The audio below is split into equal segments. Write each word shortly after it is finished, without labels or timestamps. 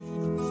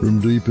From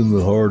deep in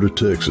the heart of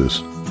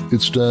Texas,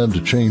 it's time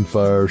to chain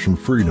fires from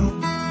freedom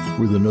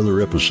with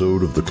another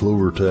episode of the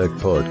CloverTac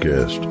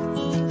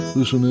podcast.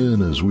 Listen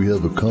in as we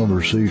have a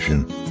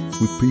conversation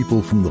with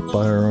people from the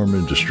firearm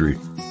industry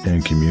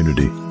and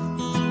community.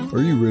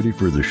 Are you ready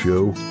for the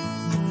show?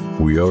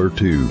 We are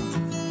too.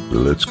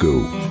 Let's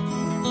go.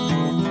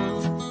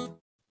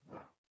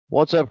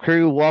 What's up,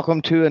 crew?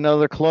 Welcome to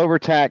another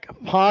CloverTac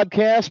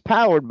podcast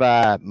powered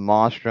by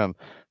Monstrum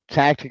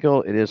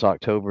Tactical. It is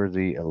October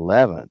the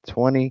 11th,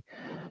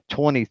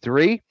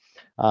 2023.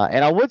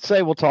 And I would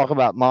say we'll talk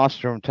about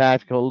Monstrum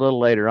Tactical a little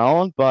later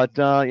on, but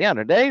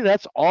today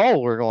that's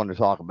all we're going to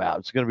talk about.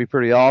 It's going to be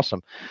pretty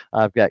awesome.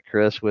 I've got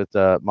Chris with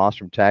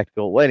Monstrum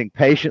Tactical waiting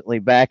patiently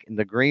back in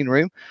the green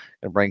room.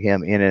 Going to bring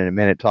him in a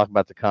minute, talk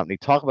about the company,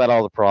 talk about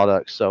all the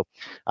products. So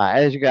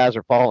as you guys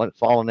are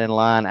falling in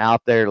line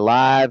out there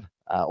live,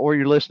 or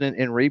you're listening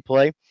in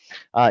replay,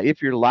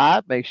 if you're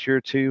live, make sure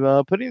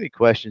to put any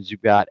questions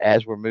you've got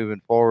as we're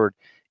moving forward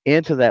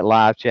into that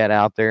live chat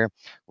out there.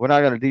 We're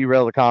not going to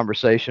derail the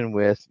conversation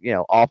with,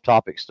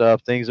 off-topic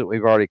stuff, things that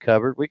we've already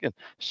covered. We can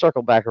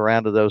circle back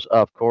around to those,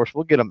 of course.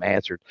 We'll get them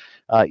answered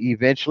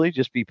eventually.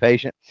 Just be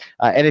patient.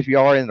 And if you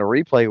are in the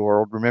replay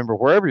world, remember,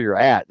 wherever you're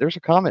at, there's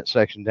a comment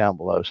section down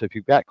below. So if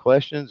you've got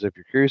questions, if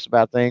you're curious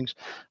about things,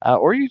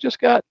 or you just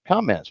got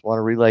comments, want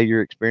to relay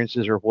your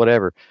experiences or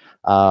whatever,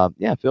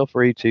 feel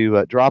free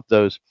to drop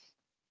those.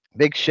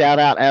 Big shout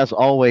out, as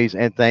always,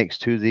 and thanks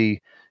to the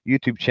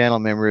YouTube channel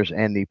members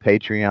and the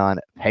Patreon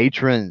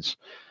patrons.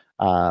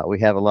 We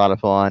have a lot of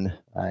fun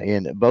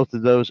in both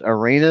of those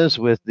arenas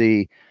with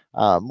the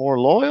more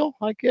loyal,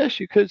 I guess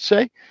you could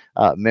say,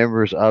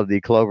 members of the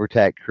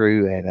CloverTac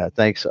crew. And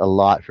thanks a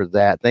lot for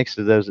that. Thanks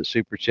to those that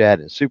super chat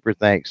and super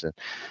thanks and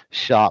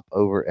shop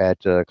over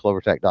at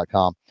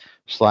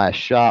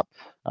clovertac.com/shop.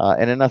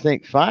 And then I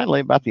think finally,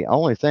 about the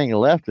only thing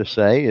left to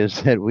say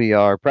is that we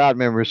are proud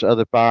members of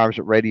the Firearms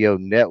Radio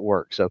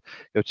Network. So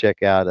go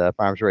check out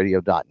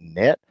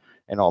firearmsradio.net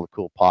and all the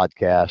cool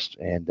podcasts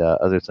and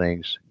other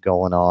things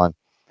going on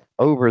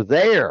over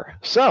there.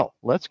 So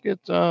let's get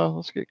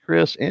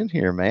Chris in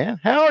here, man.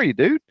 How are you,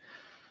 dude?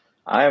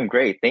 I am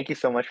great. Thank you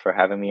so much for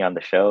having me on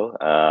the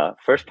show.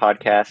 First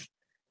podcast,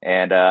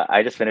 and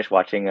I just finished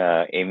watching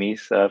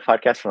Amy's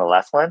podcast from the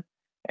last one.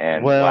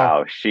 And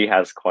wow, she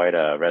has quite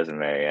a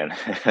resume. And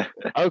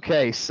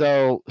okay,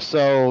 so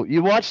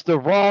you watched the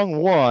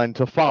wrong one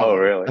to follow. Oh,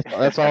 really?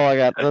 That's all I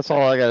got. That's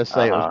all I got to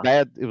say. It was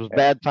bad. It was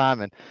bad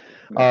timing.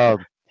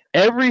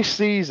 Every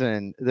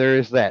season there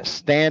is that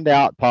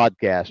standout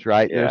podcast,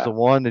 right? Yeah. There's the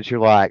one that you're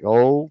like,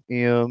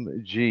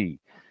 OMG.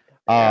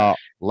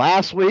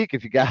 Last week,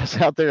 if you guys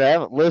out there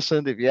haven't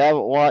listened, if you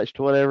haven't watched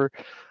whatever,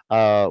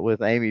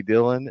 with Amy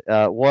Dillon,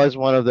 was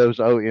one of those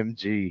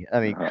OMG. I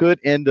mean, could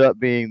end up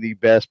being the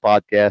best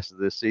podcast of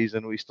this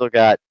season. We still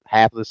got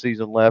half of the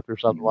season left or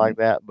something like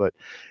that, but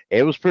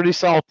it was pretty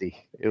salty.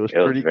 It was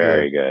pretty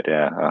very good.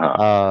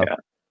 Yeah.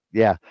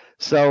 Yeah.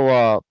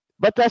 So,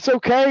 but that's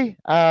okay.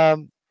 I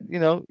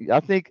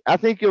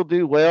think you'll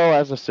do well.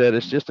 As I said,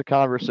 it's just a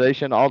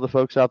conversation. All the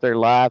folks out there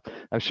live,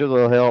 I'm sure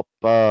they'll help.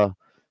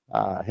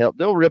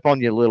 They'll rip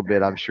on you a little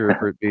bit, I'm sure,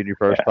 for it being your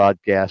first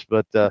podcast,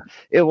 but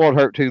it won't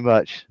hurt too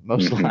much,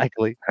 most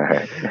likely.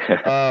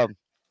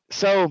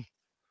 So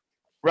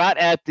right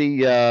at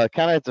the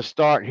kind of at the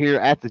start here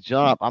at the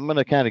jump, I'm going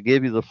to kind of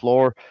give you the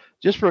floor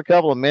just for a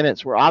couple of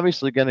minutes. We're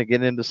obviously going to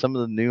get into some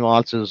of the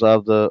nuances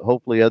of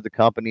hopefully of the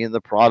company and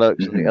the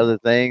products and the other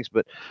things,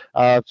 but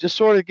just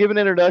sort of give an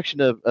introduction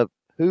of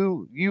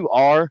who you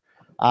are.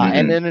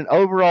 And then an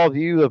overall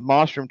view of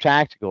Monstrum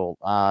Tactical.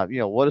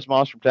 What does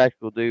Monstrum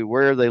Tactical do?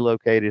 Where are they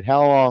located?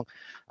 How long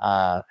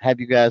have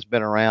you guys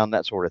been around?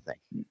 That sort of thing.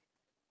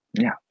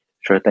 Yeah,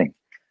 sure thing.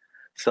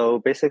 So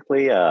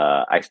basically,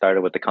 I started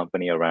with the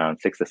company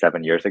around 6 to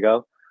 7 years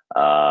ago.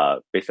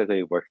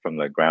 Basically worked from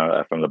the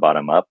ground, from the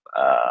bottom up.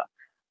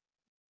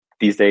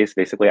 These days,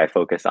 basically, I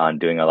focus on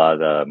doing a lot of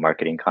the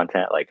marketing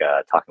content, like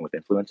talking with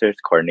influencers,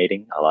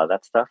 coordinating a lot of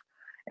that stuff.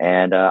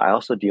 And I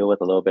also deal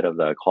with a little bit of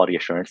the quality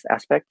assurance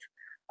aspect.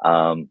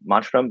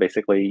 Monstrum,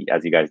 basically,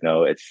 as you guys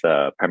know, it's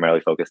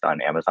primarily focused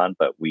on Amazon,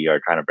 but we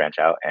are trying to branch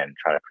out and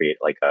try to create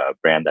like a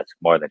brand that's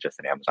more than just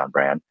an Amazon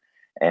brand.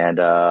 And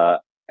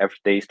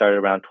they started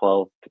around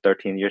 12 to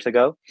 13 years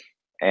ago.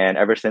 And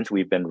ever since,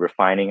 we've been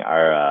refining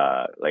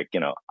our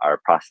our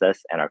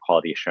process and our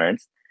quality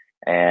assurance.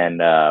 And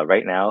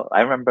right now, I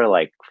remember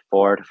like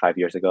 4 to 5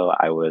 years ago,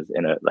 I was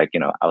I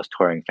was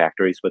touring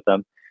factories with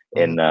them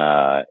in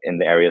the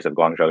areas of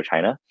Guangzhou,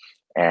 China.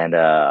 And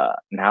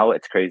now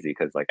it's crazy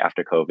because like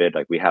after COVID,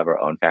 like we have our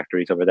own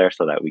factories over there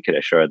so that we could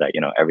assure that,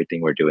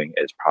 everything we're doing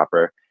is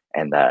proper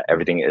and that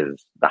everything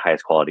is the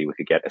highest quality we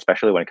could get,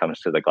 especially when it comes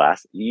to the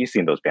glass. You've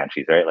seen those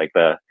Banshees, right? Like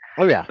the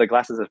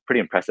glasses is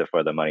pretty impressied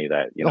for the money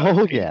that,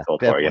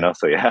 sold definitely. For,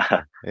 so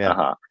yeah.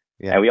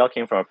 And we all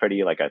came from a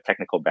pretty like a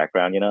technical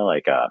background, three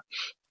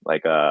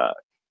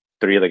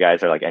of the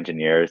guys are like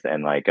engineers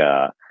and like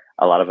a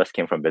lot of us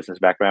came from business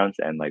backgrounds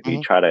and like we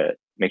try to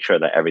make sure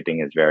that everything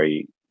is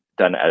very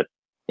done at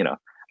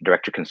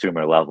direct to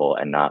consumer level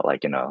and not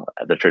like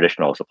the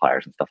traditional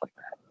suppliers and stuff like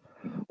that.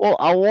 Well,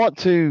 I want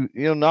to,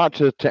 not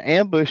to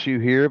ambush you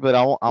here, but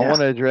I Yeah. want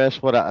to address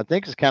what I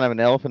think is kind of an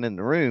elephant in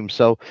the room.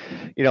 So,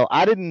 Mhm.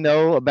 I didn't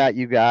know about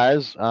you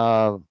guys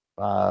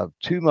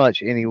too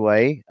much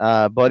anyway.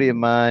 Buddy of Mhm.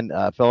 mine,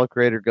 fellow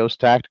creator Ghost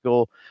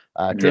Tactical,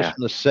 Chris Yeah.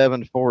 from the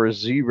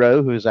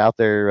 740, who's out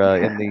there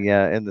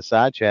in the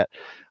side chat.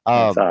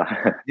 I Um,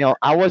 saw.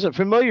 I wasn't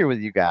familiar with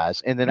you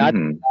guys, and then I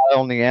Mhm.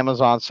 on the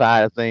Amazon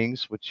side of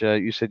things, which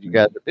you said you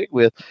guys Mhm. are big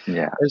with,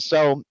 Yeah. and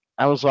so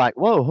I was like,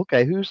 "Whoa,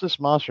 okay, who's this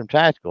Monstrum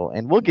Tactical?"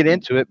 And we'll get Mhm.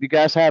 into it. You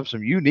guys have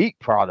some unique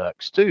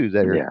products too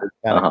that are Yeah.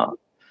 kind of Uh-huh. cool,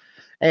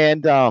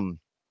 and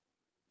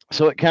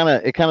so it kind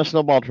of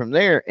snowballed from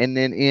there. And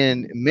then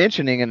in Mhm.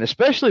 mentioning, and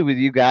especially with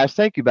you guys,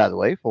 thank you by the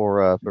way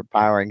for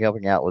powering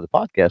helping out with the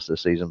podcast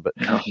this season. But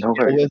No, no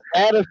worries. with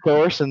that, of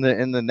course, and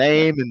the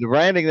name and the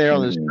branding there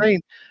on the Mhm.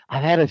 screen,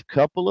 I've had a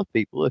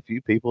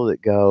few people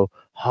that go,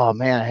 "Oh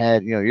man, I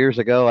had years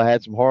ago I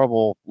had some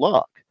horrible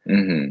luck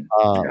Mhm.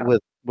 Yeah.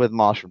 with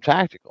Monstrum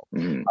Tactical."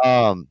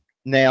 Mhm.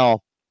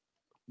 Now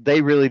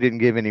they really didn't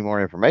give any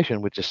more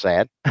information, which is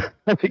sad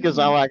because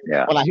I Mhm. like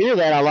Yeah. when I hear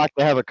that I like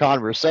to have a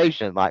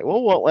conversation like,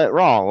 well, what went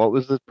wrong? What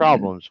was the Mhm.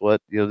 problems? What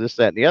this,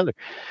 that, and the other.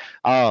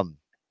 Um,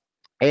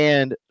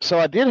 and so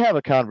I did have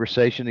a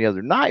conversation the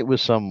other night with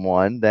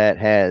someone that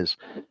has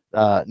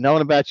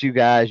known about you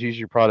guys, use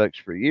your products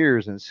for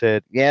years, and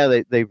said,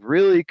 yeah, they've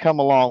really come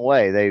a long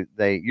way.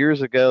 They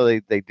years ago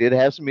they did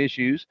have some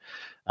issues.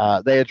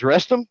 They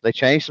addressed them. They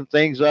changed some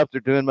things up.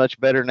 They're doing much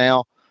better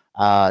now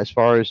as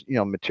far as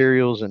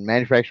materials and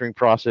manufacturing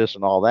process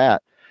and all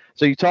that.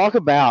 So you talk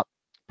about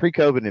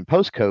pre-COVID and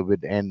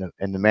post-COVID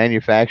and the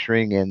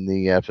manufacturing and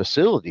the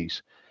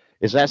facilities.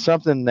 Is that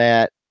something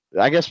that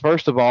I guess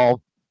first of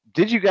all,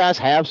 did you guys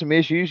have some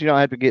issues? You don't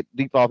have to get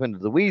deep off into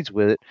the weeds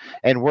with it.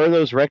 And were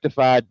those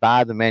rectified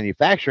by the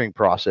manufacturing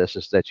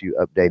processes that you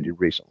updated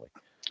recently?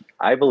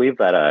 I believe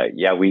that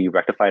yeah, we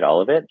rectified all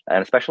of it,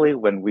 and especially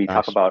when we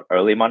talk Nice. about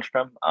early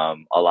Monstrum,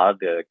 a lot of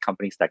the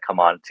companies that come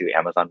on to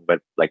Amazon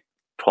with like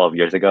 12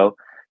 years ago,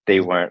 they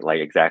Mhm. weren't like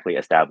exactly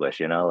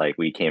established. Like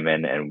we came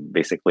in and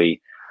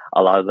basically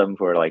a lot of them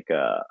were like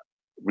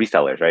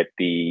resellers, right?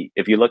 The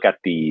If you look at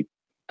the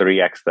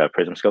 3x the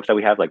prism scopes that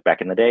we have like back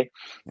in the day,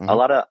 a Mhm.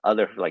 lot of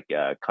other like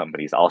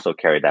companies also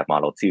carried that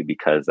model too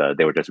because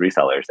they were just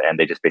resellers and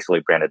they just basically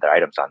branded their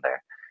items on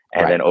there.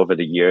 And Right. then over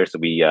the years,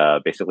 we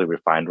basically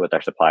refined with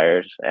our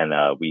suppliers, and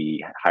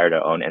we hired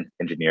our own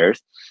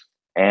engineers,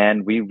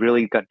 and we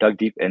really got dug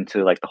deep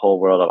into like the whole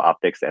world of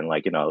optics and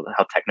like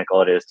how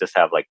technical it is just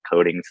have like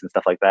coatings and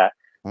stuff like that.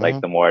 Like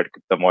Mhm.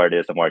 the more it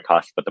is, the more it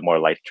costs, but the more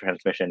light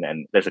transmission,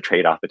 and there's a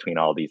trade off between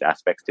all these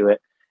aspects to it.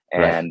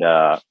 Right. And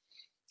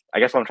I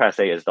guess what I'm trying to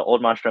say is the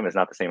old Monstrum is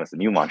not the same as the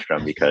new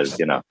Monstrum because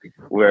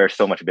we're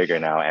so much bigger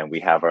now, and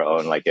we have our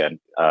own like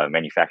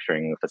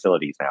manufacturing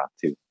facilities now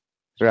too.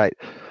 Right.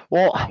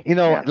 Well,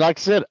 Yeah, like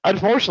I said,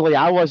 unfortunately,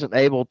 I wasn't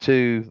able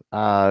to,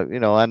 I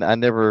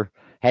never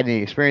had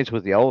any experience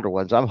with the older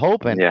ones. I'm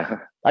hoping yeah.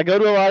 I go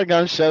to a lot of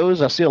gun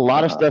shows. I see a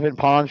lot of Uh-huh. stuff in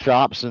pawn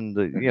shops and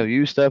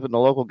used stuff in the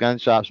local gun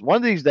shops. One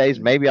of these days,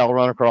 maybe I'll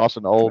run across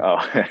an old Oh,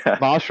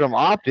 Monstrum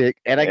optic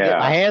and I can get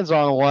my yeah. hands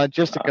on one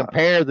just to Uh,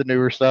 compare the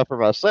newer stuff for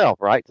myself,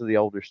 right, to the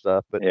older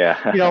stuff. But you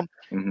yeah. know,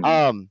 Mhm.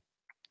 um,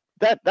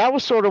 that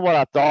was sort of what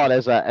I thought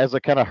as I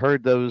kind of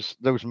heard those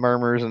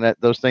murmurs and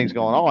that those things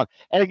going Mhm. on.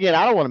 And again,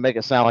 I don't want to make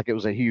it sound like it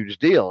was a huge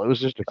deal. It was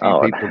just a few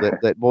Oh, people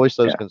that voiced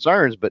those yeah.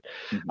 concerns. But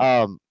Mhm.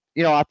 um,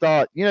 I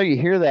thought, you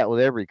hear that with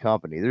every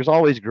company. There's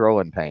always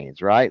growing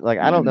pains, right? Like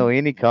I don't know Mhm.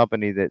 any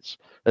company that's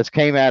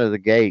came out of the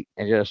gate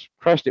and just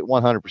crushed it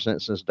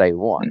 100% since day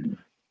one.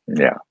 Mhm.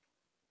 Yeah.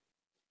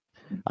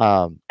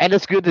 And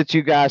it's good that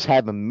you guys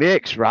have a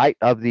mix, right?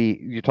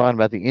 You're talking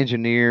about the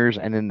engineers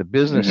and then the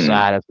business Mhm.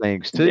 side of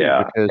things too,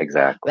 Yeah, because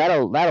exactly.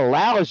 that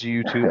allows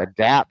you to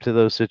adapt to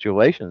those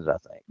situations. I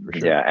think for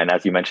sure. Yeah, and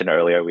as you mentioned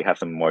earlier, we have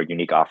some more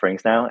unique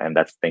offerings now, and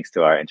that's thanks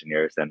to our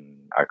engineers and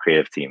our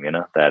creative team,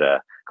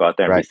 that go out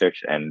there and Right.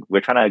 research. And we're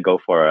trying to go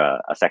for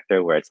a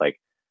sector where it's like,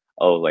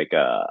 oh, like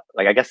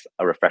I guess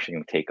a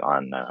refreshing take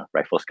on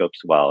rifle scopes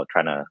while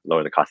trying to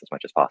lower the cost as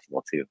much as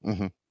possible too.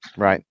 hmm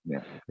Right.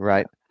 Yeah.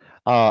 Right.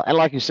 And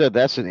like you said,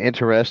 that's an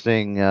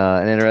interesting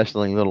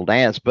little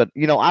dance. But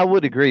I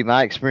would agree.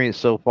 My experience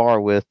so far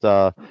with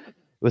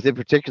in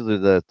particular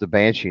the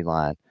Banshee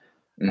line,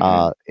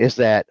 Hmm. is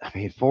that I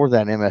mean for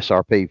that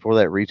MSRP for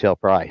that retail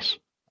price,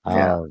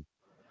 Yeah.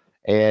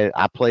 and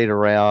I played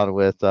around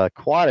with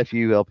quite a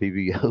few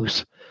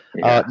LPVOs.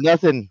 Yeah.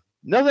 Nothing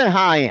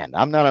high end.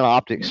 I'm not an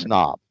optic Mhm.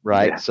 snob,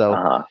 right? Yeah. So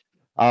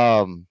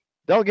Uh-huh.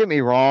 don't get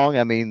me wrong.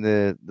 I mean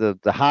the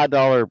high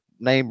dollar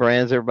name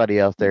brands, everybody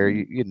out there,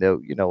 Hmm. you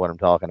know what I'm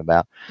talking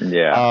about.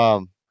 Yeah.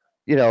 Um,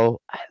 you know,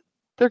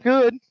 they're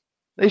good.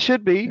 They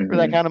should be for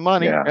that Hmm. kind of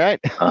money, Yeah. right?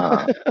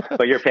 Uh-huh.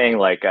 But you're paying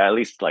like at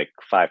least like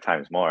 5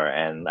 times more,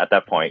 and at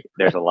that point,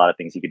 there's a lot of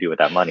things you could do with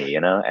that money.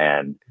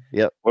 And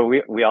Yep.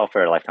 we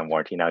offer a lifetime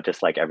warranty now,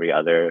 just like every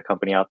other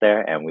company out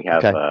there, and Okay. we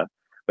have a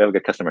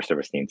good customer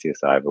service team too.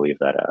 So I believe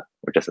that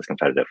we're just as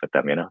competitive with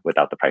them,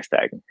 without the price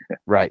tag.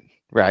 Right.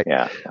 Right.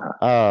 Yeah.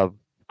 Uh,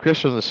 Chris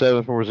from the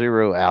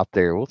 740 out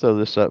there. We'll throw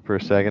this up for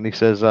a second. He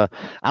says, I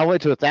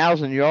went to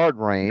 1,000-yard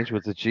range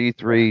with the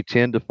G3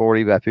 10 to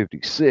 40 by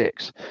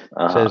 56.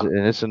 Says,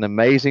 and it's an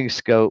amazing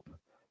scope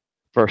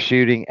for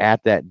shooting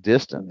at that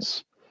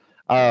distance.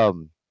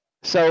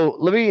 So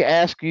let me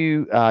ask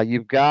you,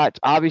 you've got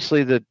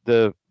obviously the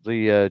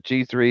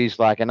G3s,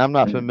 like, and I'm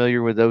not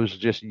familiar with those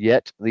just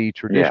yet, the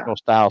traditional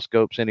style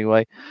scopes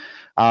anyway.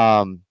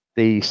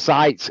 The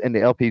sights and the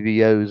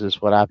LPVOs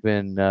is what I've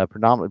been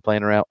predominantly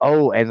playing around.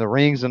 Oh, and the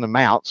rings and the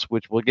mounts,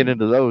 which we'll get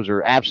into those,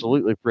 are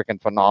absolutely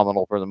freaking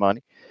phenomenal for the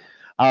money.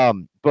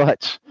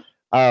 But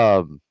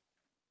when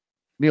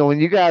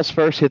you guys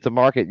first hit the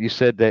market, you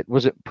said that,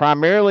 was it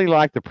primarily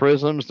like the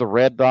prisms, the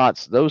red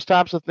dots, those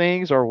types of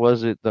things, or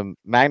was it the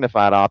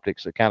magnified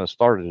optics that kind of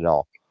started it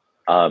all?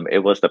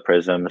 It was the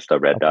prisms, the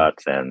red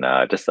dots, and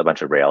just a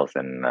bunch of rails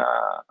and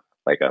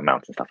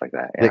mounts and stuff like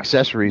that. The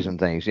accessories and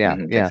things. Yeah.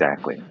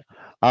 Exactly.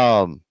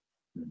 Now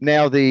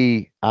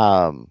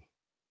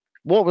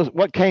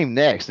what came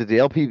next? Did the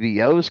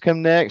LPVOs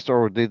come next,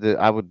 or did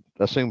I would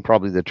assume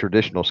probably the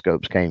traditional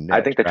scopes came next?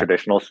 I think the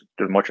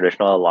more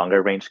traditional,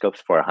 longer range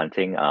scopes for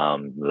hunting,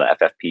 the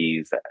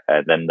FFPs,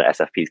 and then the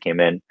SFPs came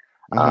in.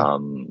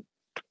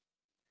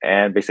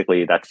 And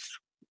basically that's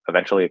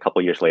eventually a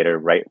couple years later,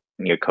 right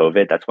near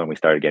COVID, that's when we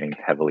started getting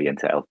heavily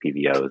into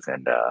LPVOs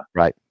and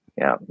right.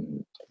 Yeah.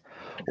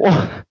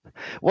 Well,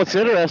 what's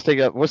interesting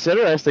about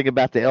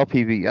the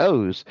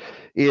LPVOs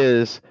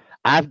is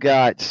I've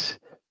got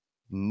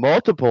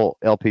multiple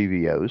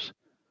LPVOs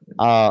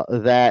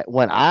that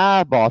when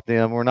I bought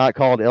them were not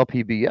called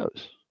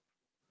LPVOs.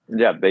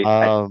 Yeah,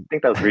 I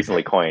think that was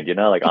recently coined,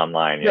 like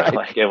online, right.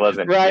 like it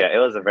wasn't, it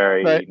was a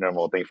very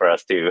normal thing for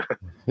us too.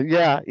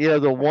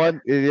 The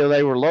one,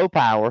 they were low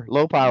power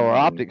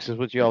optics is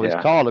what you always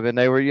called them. And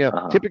they were,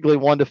 typically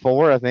 1 to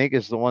 4, I think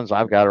is the ones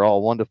I've got are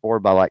all 1 to 4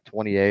 by like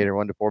 28 or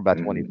 1 to 4 by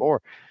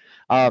 24.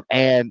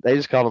 And they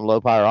just called them low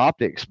power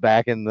optics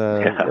back in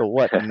the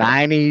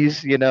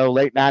 90s,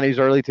 late 90s,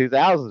 early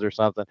 2000s or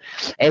something.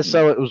 And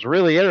so it was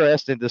really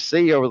interesting to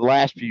see over the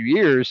last few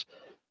years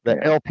the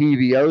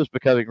LPVOs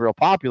becoming real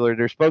popular.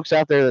 There's folks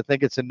out there that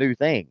think it's a new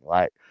thing.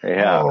 Like, the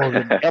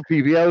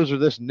LPVOs are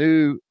this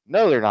new.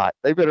 No, they're not.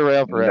 They've been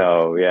around forever.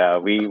 No,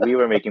 we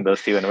were making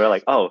those too, and we're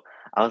like, I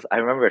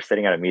remember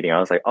sitting at a meeting.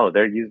 I was like,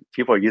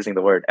 people are using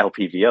the word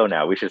LPVO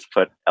now. We should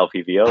put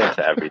LPVO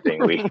into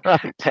everything.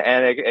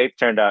 And it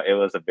turned out it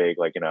was a big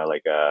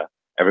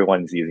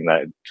everyone's using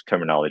that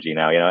terminology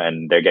now,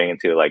 and they're getting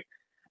into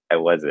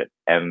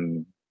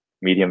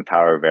medium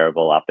power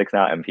variable optics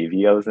now,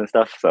 MPVOs and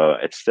stuff. So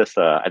it's just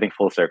I think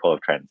full circle of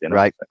trends,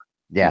 Right.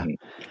 Yeah.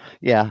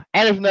 Yeah.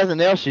 And if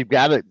nothing else, you've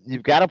got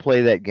to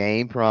play that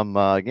game from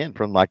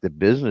like the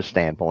business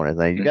standpoint of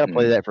things. You got to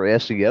play that for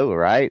SEO,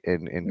 right?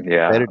 And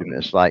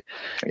competitiveness. Like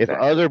if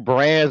other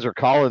brands are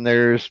calling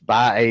theirs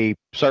by a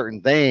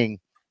certain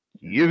thing,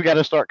 you've got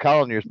to start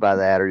calling yours by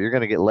that, or you're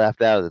going to get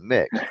left out of the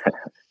mix.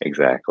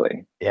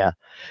 Exactly. Yeah.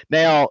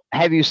 Now,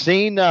 have you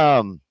seen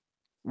speaking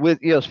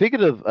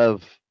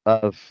of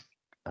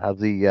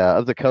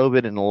the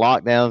COVID and the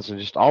lockdowns and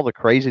just all the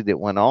crazy that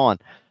went on,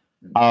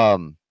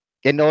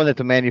 and knowing that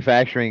the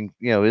manufacturing,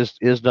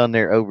 is done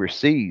there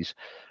overseas,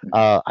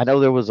 I know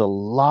there was a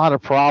lot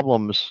of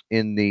problems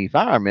in the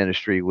firearm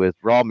industry with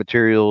raw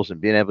materials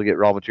and being able to get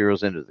raw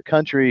materials into the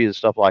country and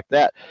stuff like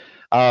that.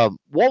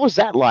 What was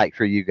that like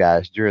for you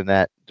guys during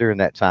that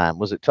time?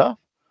 Was it tough?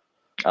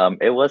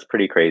 It was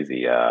pretty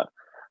crazy.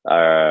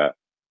 Our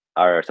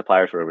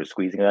suppliers were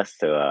squeezing us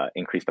to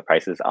increase the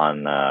prices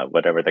on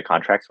whatever the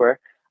contracts were.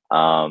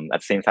 At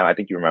the same time, I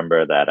think you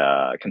remember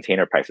that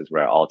container prices were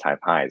at all-time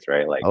highs,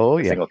 right? Like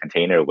a single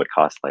container would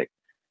cost like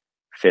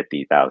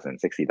 $50,000,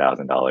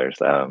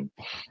 $60,000.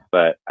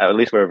 But at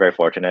least we were very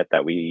fortunate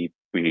that we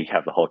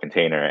have the whole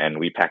container and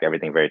we pack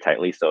everything very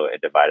tightly, so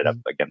it divided up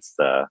against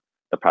the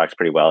products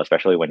pretty well.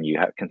 Especially when you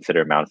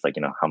consider mounts, like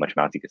how much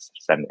mounts you could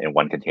send in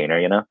one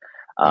container.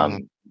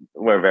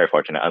 We're very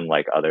fortunate,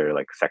 unlike other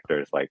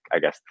sectors, like I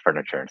guess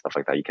furniture and stuff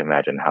like that. You can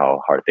imagine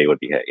how hard they would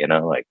be hit.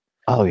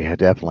 Oh yeah,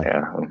 definitely.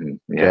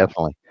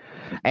 Definitely.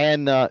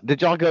 And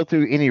did y'all go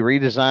through any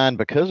redesign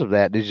because of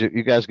that? Did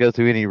you guys go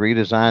through any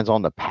redesigns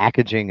on the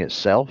packaging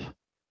itself?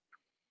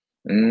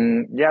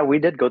 Yeah, we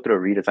did go through a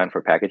redesign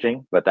for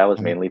packaging, but that was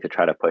mainly to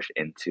try to push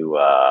into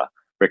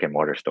brick and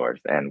mortar stores,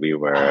 and we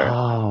were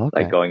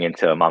going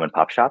into mom and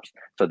pop shops.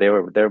 So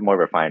they're more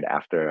refined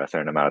after a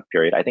certain amount of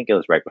period. I think it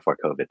was right before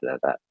COVID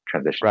that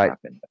transition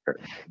happened.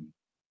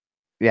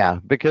 Yeah,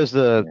 because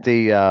the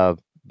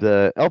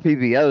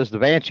LPVOs, the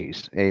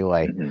Banshees,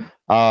 anyway,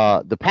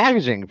 the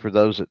packaging for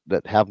those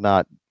that have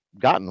not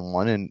gotten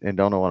one and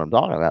don't know what I'm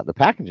talking about, the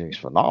packaging is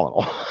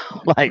phenomenal.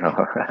 like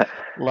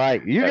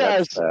you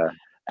guys,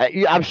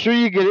 I'm sure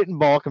you get it in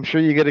bulk. I'm sure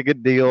you get a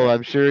good deal.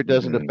 I'm sure it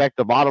doesn't affect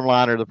the bottom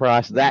line or the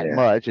price that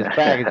much. It's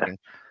packaging,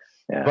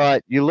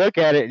 but you look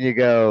at it and you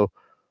go,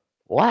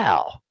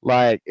 wow,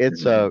 like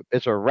it's a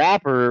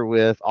wrapper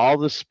with all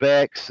the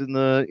specs and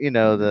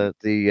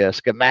the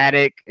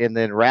schematic, and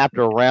then wrapped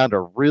around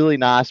a really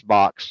nice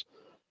box.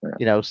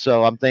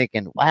 So I'm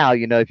thinking, wow,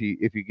 if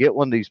you get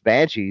one of these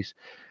Banshees,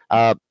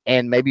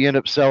 and maybe you end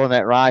up selling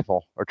that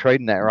rifle or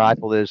trading that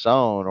rifle to its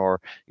own, or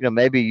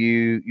maybe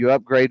you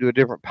upgrade to a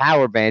different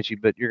power Banshee,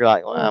 but you're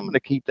like, well, I'm going to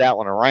keep that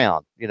one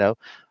around. Yeah.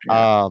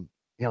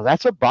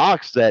 That's a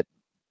box that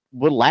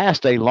would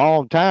last a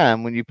long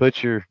time when you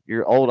put your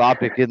old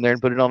optic in there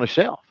and put it on a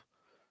shelf.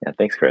 Yeah,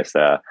 thanks, Chris.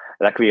 That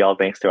could be all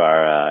thanks to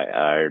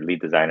our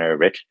lead designer,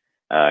 Rich.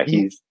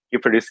 He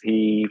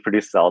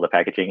produces all the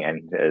packaging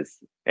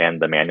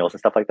and the manuals and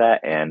stuff like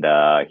that, and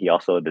he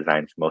also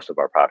designs most of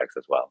our products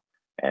as well.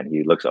 And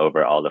he looks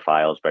over all the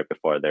files right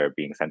before they're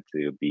being sent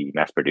to be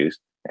mass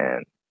produced.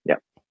 And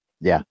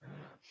yeah.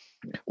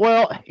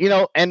 Well,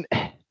 and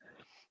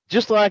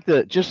just like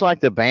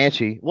the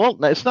Banshee.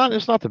 Well, it's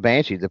not the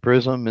Banshee, the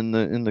Prism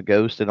and the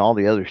Ghost and all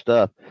the other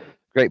stuff.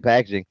 Great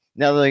packaging.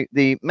 Now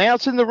the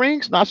mounts in the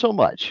rings, not so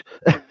much,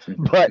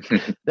 but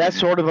that's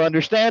sort of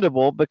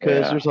understandable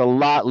because there's a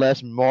lot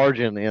less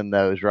margin in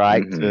those,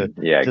 right? To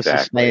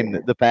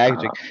sustain the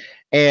packaging,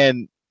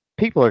 and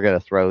people are going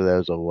to throw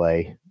those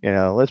away.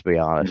 Let's be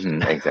honest.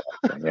 Exactly.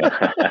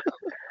 Yeah.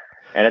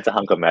 And it's a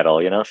hunk of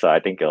metal, so I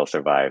think it'll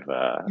survive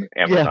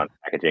Amazon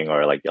packaging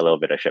or like a little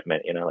bit of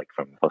shipment, like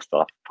from post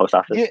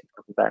office.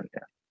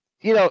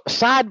 Yeah.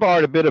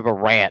 Sidebar, a bit of a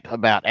rant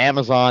about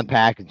Amazon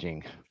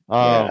packaging.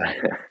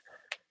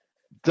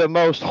 The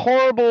most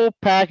horrible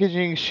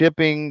packaging,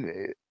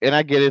 shipping, and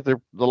I get it, they're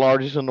the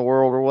largest in the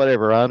world or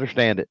whatever. I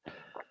understand it.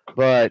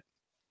 But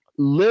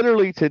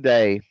literally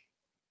today,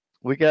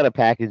 we got a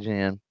package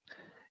in,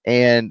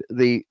 and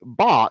the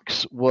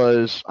box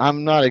was,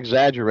 I'm not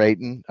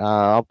exaggerating,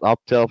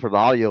 I'll tell for the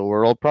audio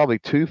world, probably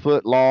 2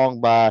 foot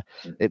long by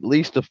at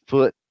least a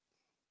foot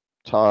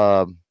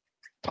tall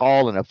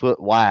and a foot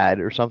wide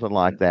or something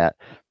like that.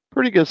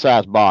 Pretty good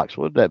sized box.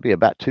 What would that be?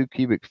 About 2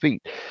 cubic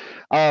feet.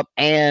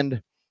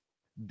 And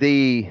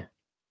the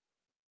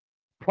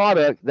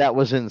product that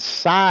was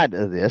inside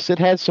of this, it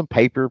had some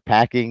paper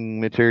packing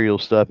material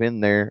stuff in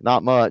there,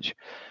 not much,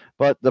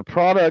 but the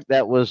product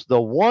that was the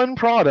one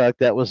product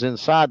that was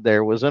inside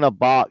there was in a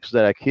box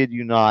that, I kid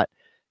you not,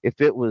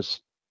 if it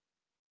was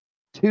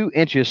 2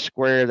 inches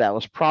square, that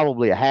was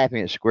probably a ½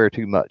 inch square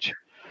too much.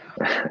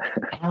 And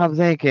I'm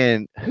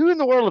thinking, who in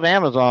the world of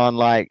Amazon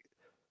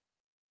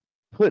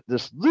put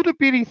this little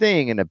bitty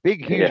thing in a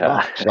big huge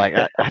box? Like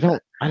I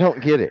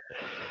don't get it.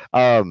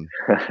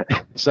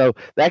 So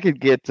that could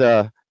get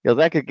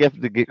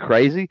get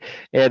crazy,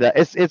 and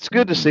it's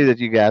good to see that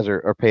you guys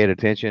are paying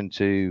attention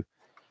to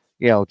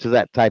to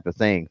that type of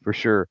thing for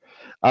sure.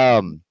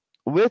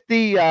 With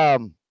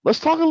the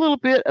let's talk a little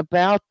bit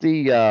about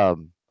the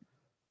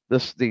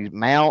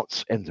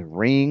mounts and the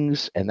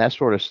rings and that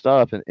sort of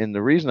stuff. And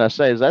the reason I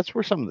say is that's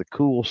where some of the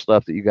cool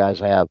stuff that you guys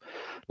have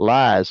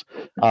lies.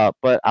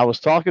 But I was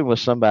talking with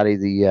somebody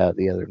the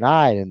other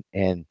night,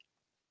 and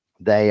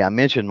I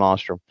mentioned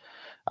Monstrum.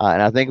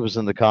 And I think it was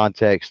in the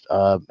context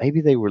of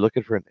maybe they were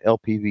looking for an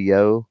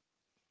LPVO,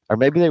 or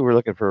maybe they were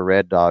looking for a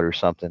red dot or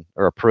something,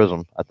 or a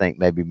prism, I think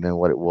maybe been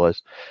what it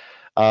was.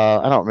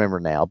 I don't remember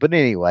now. But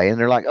anyway, and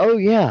they're like, oh,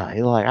 yeah.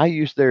 And like, I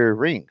used their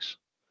rings.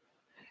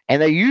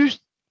 And they used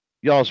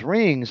y'all's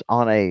rings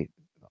on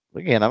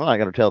again, I'm not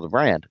going to tell the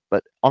brand,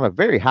 but on a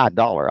very high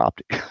dollar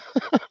optic.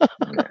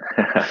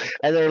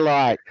 And they're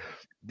like,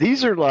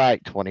 these are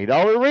like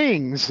 $20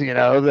 rings,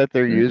 that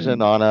they're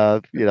using on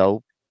a,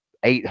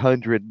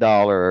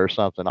 $800 or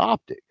something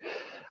optic.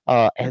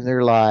 And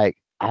they're like,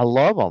 I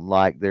love them.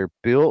 Like they're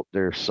built,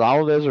 they're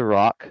solid as a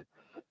rock.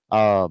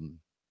 And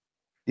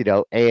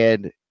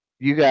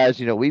you guys,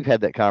 we've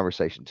had that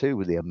conversation too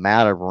with the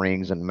amount of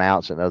rings and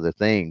mounts and other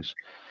things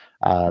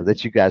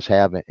that you guys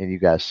have and you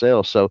guys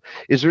sell. So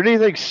is there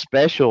anything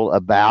special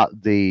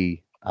about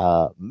the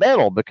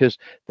metal? Because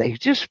they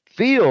just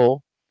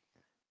feel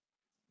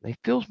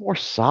more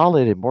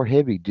solid and more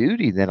heavy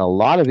duty than a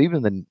lot of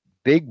even the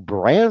big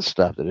brand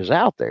stuff that is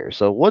out there.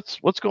 So what's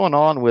going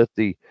on with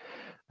the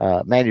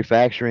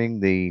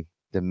manufacturing, the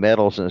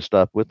metals and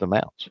stuff with the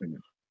mounts?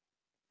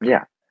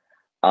 Yeah.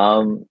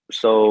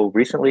 So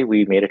recently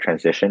we made a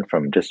transition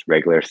from just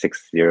regular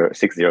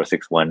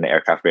 6061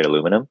 aircraft grade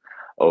aluminum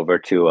over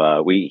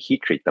to we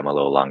heat treat them a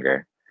little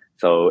longer.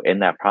 So in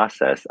that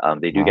process,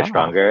 they do get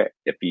stronger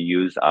if you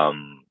use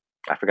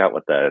I forgot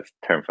what the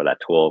term for that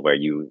tool where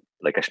you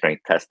like a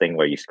strength testing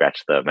where you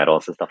scratch the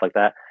metals and stuff like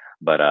that.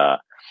 But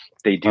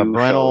they do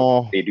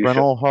Brental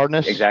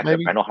hardness, exactly,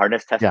 maybe? Brental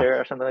hardness tester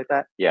or something like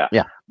that. Yeah.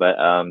 But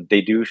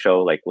they do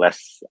show like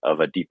less of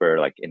a deeper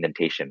like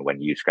indentation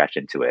when you scratch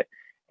into it,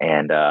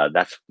 and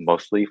that's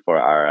mostly for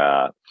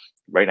our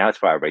right now. It's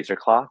for our Razor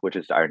Claw, which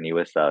is our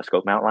newest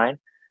scope mount line,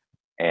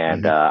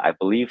 and I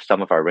believe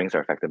some of our rings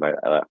are affected by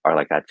are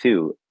like that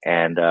too.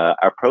 And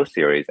our Pro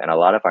series and a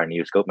lot of our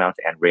new scope mounts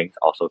and rings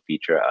also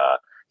feature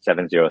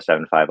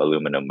 7075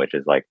 aluminum, which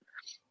is like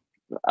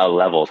a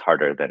levels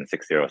harder than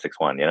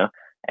 6061,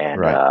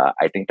 and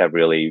I think that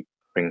really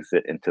brings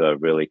it into a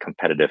really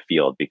competitive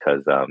field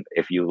because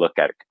if you look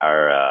at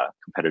our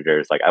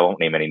competitors, like I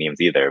won't name any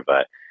names either,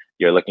 but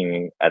you're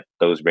looking at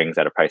those rings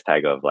at a price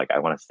tag of like I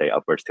want to say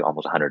upwards to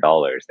almost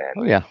 $100.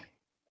 And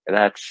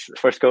That's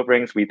for scope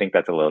rings. We think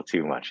that's a little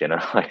too much,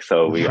 like,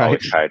 so we Right.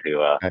 always try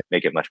to Right.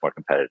 make it much more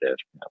competitive.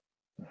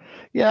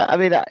 Yeah, I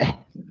mean,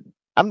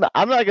 I'm not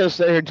going to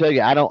sit here and tell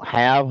you I don't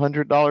have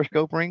 $100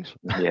 scope rings.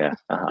 Yeah.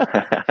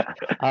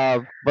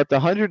 But the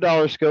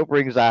 $100 scope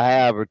rings I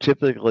have are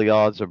typically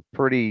on some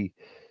pretty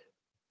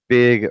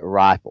big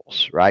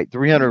rifles, right?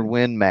 300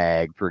 Win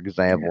Mag, for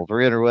example,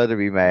 300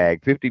 Weatherby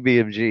Mag, 50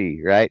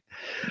 BMG, right?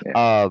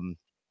 Yeah.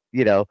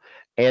 You know,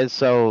 and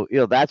so,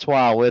 that's why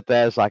I went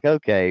that. It's like,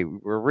 okay,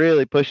 we're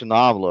really pushing the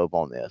envelope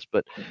on this.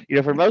 But,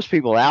 for most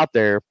people out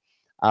there,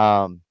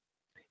 I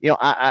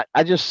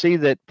just see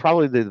that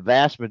probably the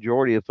vast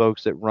majority of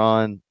folks that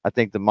run, I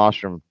think the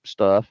Monstrum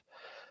stuff,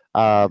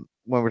 when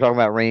we're talking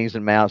about rings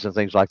and mounts and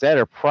things like that,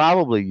 are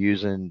probably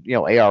using,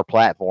 AR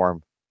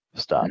platform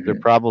stuff. They're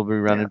probably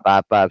running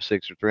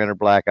 5.56 or 300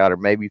 Blackout or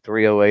maybe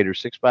 308 or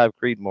 6.5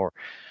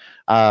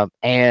 Creedmoor.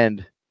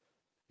 And,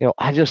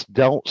 I just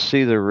don't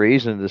see the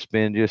reason to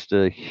spend just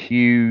a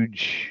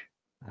huge,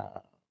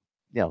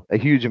 a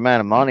huge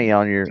amount of money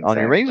on your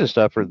rings and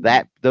stuff for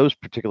those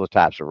particular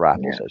types of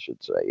rifles, I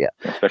should say. Yeah.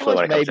 Especially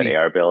when it comes to an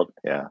AR build.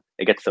 Yeah.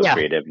 It gets so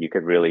creative. You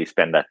could really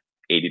spend that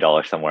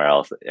 $80 somewhere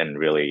else and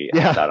really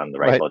help out on the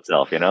rifle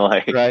itself,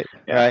 like right.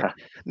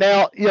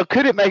 Now,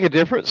 could it make a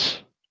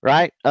difference?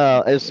 Right.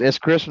 As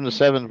Chris from the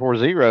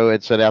 740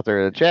 had said out there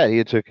in the chat, he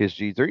had took his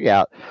G3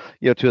 out,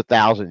 to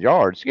 1,000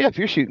 yards. Yeah, if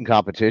you're shooting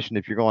competition,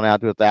 if you're going out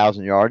to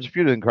 1,000 yards, if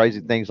you're doing crazy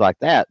things like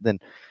that, then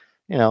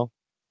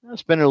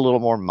spending a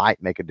little more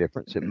might make a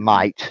difference. It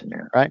might,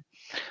 right?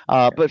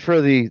 But for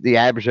the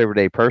average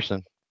everyday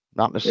person,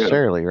 not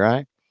necessarily,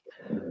 right?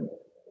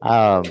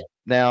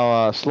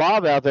 Now,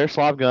 Slav out there,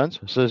 Slav Guns,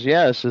 says,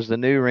 says the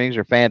new rings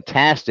are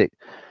fantastic.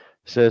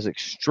 Says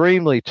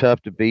extremely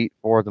tough to beat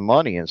for the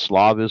money. And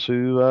Slav is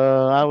who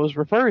I was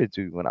referring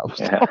to when I was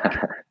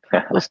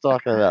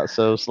talking about.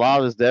 So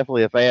Slav is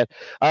definitely a fan.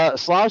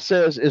 Slav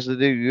says, is the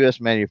new U.S.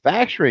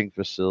 manufacturing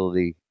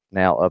facility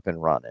now up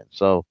and running?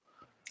 So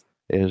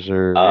is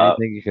there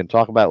anything you can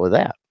talk about with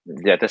that?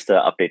 Yeah, just to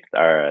update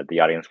the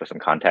audience with some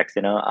context,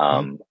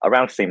 around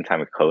the same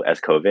time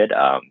as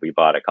COVID, we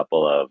bought a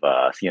couple of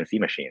CNC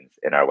machines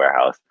in our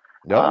warehouse.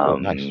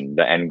 Nice.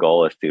 The end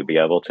goal is to be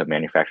able to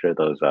manufacture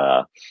those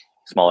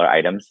smaller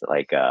items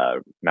like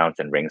mounts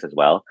and rings as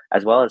well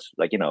as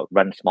like,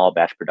 run small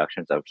batch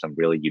productions of some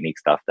really unique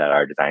stuff that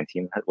our design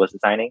team was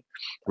designing.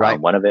 Right.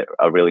 One of it,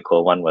 a really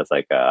cool one, was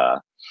like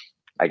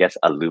I guess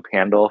a loop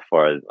handle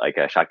for like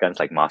shotguns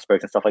like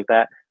Mossbergs and stuff like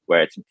that,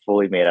 where it's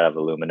fully made out of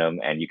aluminum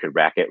and you could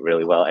rack it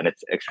really well, and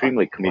it's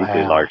extremely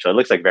comedically large, so it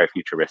looks like very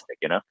futuristic.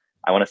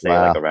 I want to say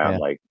like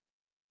around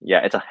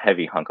it's a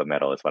heavy hunk of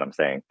metal is what I'm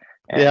saying,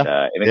 and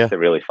it makes it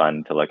really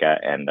fun to look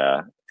at, and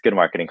it's good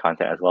marketing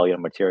content as well,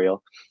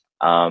 material.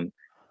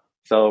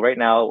 So right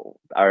now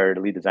our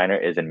lead designer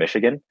is in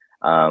Michigan.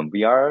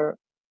 There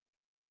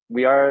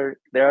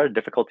are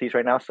difficulties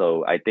right now,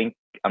 so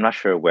I'm not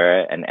sure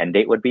where an end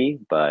date would be,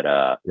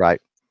 but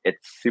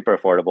it's super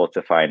affordable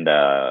to find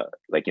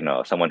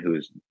someone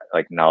who's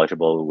like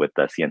knowledgeable with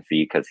the CNC,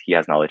 because he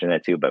has knowledge in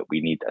it too, but we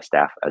need a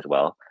staff as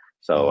well.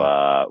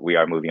 So we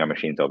are moving our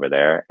machines over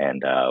there,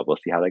 and we'll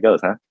see how that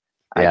goes, huh?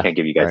 I can't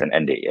give you guys an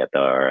end date yet,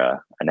 though,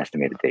 or an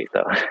estimated date,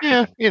 though.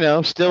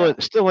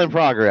 Still in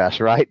progress,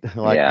 right?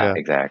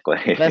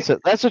 Exactly.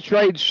 That's a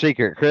trade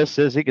secret. Chris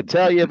says he could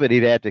tell you, but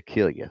he'd have to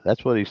kill you.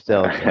 That's what he's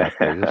telling you out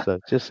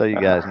there, just so you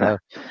guys know.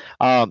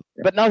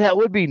 But no, that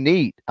would be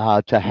neat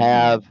to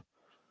have,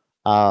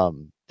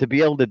 to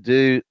be able to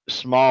do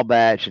small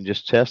batch and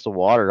just test the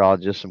water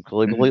on just some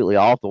completely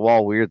off the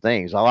wall weird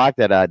things. I like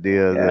that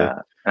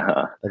idea.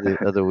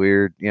 Of the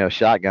weird,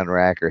 shotgun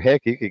rack, or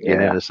heck, you could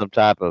get into some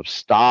type of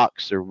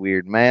stocks or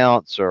weird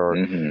mounts, or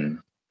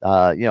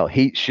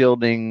heat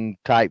shielding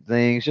type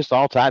things, just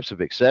all types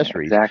of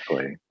accessories.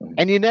 Exactly.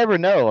 And you never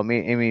know. I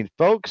mean,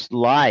 folks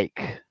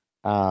like,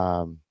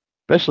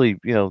 especially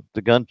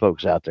the gun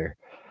folks out there,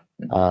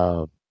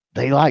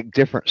 they like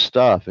different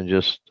stuff, and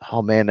just,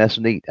 oh man, that's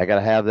neat. I got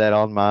to have that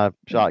on my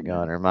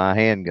shotgun or my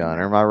handgun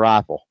or my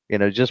rifle.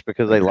 Just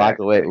because they like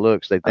the way it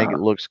looks, they think it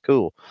looks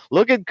cool.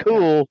 Looking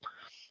cool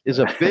is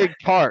a big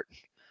part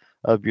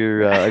of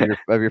your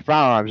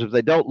firearms. If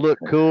they don't look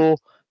cool,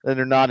 then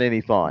they're not any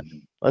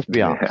fun. Let's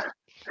be honest.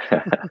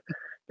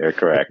 You're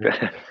correct.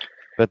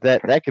 But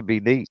that could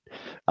be neat.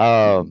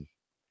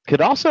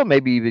 Could also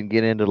maybe even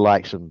get into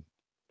like some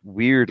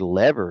weird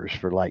levers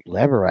for like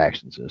lever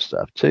actions and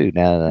stuff too.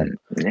 Now that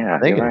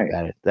I'm thinking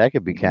about it, that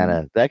could be kind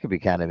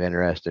of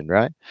interesting,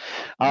 right?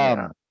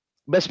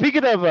 But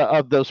speaking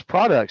of those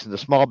products and the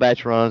small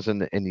batch runs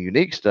and the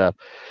unique stuff,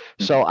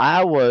 so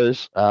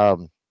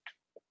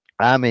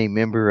I'm a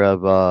member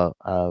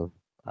of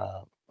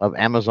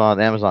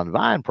Amazon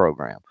Vine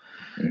program,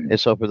 and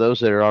so for those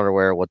that are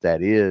unaware of what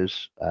that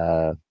is,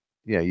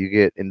 you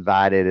get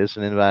invited. It's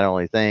an invite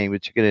only thing,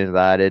 but you get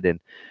invited, and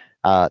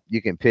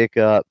you can pick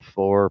up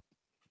for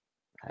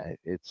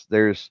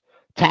there's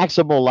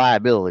taxable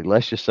liability.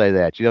 Let's just say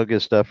that you don't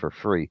get stuff for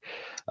free,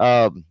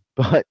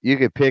 but you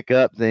can pick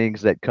up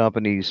things that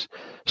companies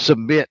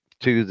submit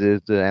to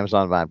the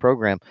Amazon Vine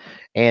program,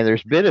 and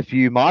there's been a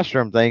few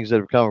Monstrum things that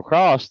have come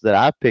across that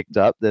I've picked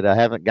up that I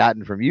haven't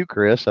gotten from you,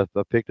 Chris. I've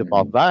picked up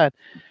off Vine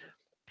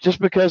just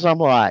because I'm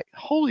like,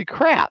 holy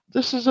crap,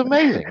 this is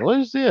amazing. What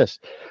is this?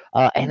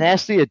 And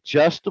that's the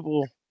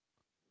adjustable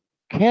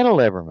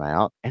cantilever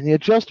mount and the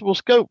adjustable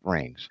scope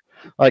rings.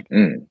 Like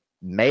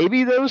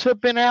maybe those have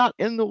been out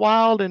in the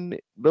wild and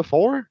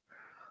before,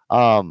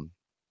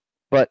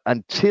 but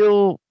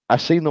until I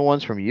seen the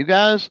ones from you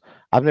guys,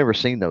 I've never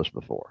seen those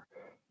before.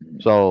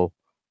 So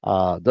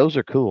those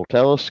are cool.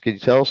 Can you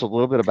tell us a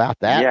little bit about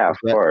that? Yeah, of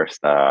course.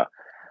 The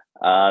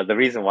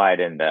reason why I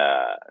didn't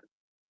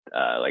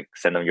like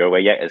send them your way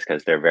yet is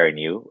because they're very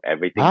new.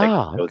 Everything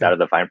that goes out of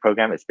the Vine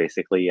program is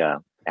basically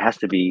it has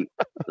to be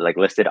like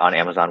listed on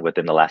Amazon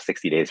within the last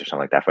 60 days or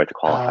something like that for it to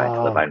qualify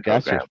into the Vine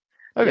program.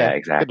 Okay. Yeah,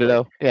 exactly. Good to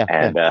know. Yeah,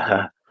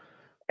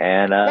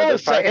 and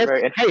those products are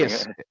very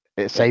interesting.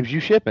 It saves you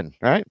shipping,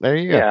 right? There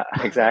you go. Yeah,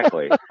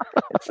 exactly.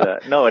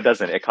 It's no, it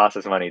doesn't. It costs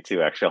us money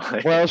too,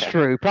 actually. Well, it's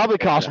true. Probably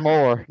costs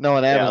more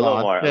knowing Amazon. Yeah,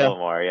 a little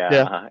more.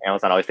 Yeah.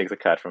 Amazon always takes a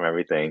cut from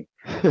everything.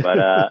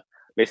 But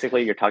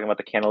basically, you're talking about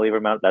the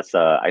cantilever mount. That's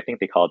I think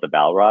they call it the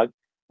Balrog.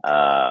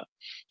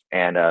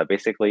 And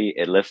basically,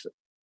 it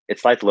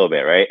slides a little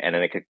bit, right? And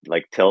then it could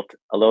like tilt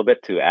a little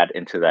bit to add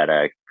into that.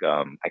 I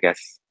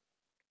guess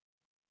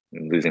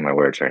I'm losing my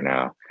words right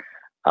now.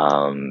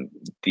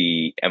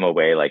 The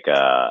MOA, like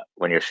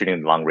when you're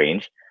shooting long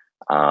range,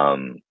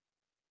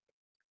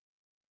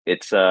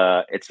 it's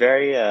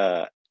very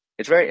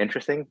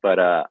interesting, but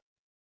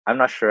I'm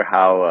not sure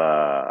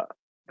how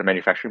the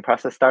manufacturing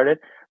process started,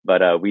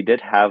 but we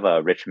did have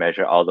Rich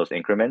measure all those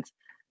increments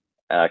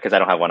because I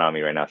don't have one on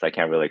me right now, so I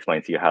can't really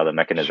explain to you how the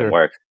mechanism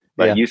works.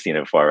 But you've seen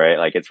it before, right?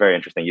 Like it's very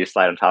interesting. You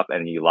slide on top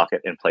and you lock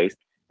it in place,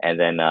 and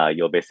then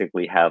you'll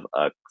basically have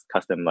a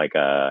custom like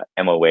a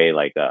MOA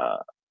like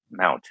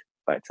mount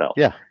by itself.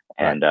 Yeah.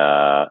 And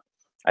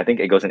I think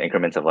it goes in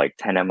increments of like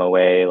 10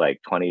 MOA,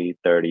 like 20,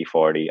 30,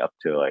 40, up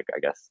to like,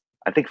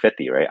 I think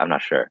 50, right? I'm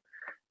not sure.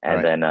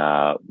 And then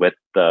with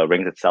the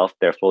rings itself,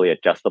 they're fully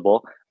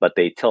adjustable, but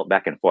they tilt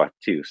back and forth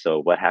too.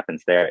 So what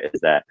happens there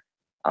is that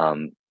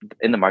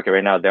in the market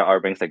right now, there are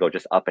rings that go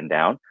just up and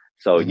down.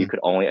 So you could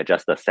only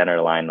adjust the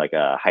center line like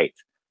a height,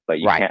 but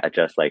you can't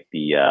adjust like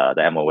the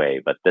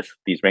MOA. But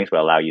these rings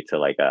will allow you to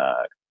like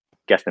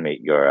guesstimate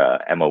your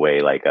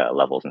MOA like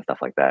levels and stuff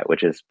like that,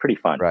 which is pretty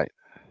fun. Right.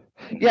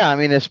 Yeah, I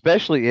mean,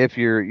 especially if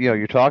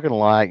you're talking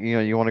like,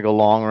 you want to go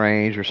long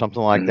range or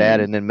something like that,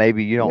 and then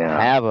maybe you don't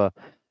have a,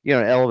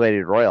 an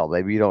elevated rail.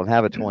 Maybe you don't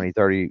have a 20,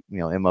 30,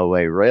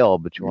 MOA rail,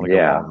 but you want to go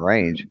long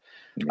range.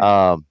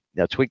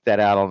 Tweak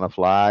that out on the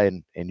fly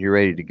and you're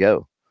ready to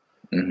go.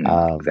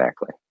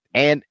 Exactly.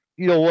 And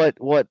you know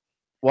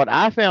what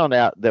I found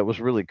out that was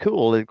really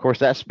cool, and of course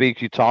that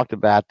speaks, you talked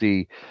about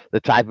the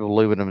type of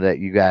aluminum that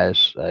you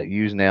guys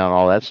use now and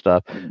all that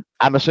stuff.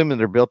 I'm assuming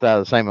they're built out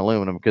of the same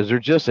aluminum because they're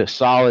just as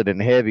solid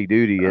and heavy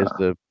duty as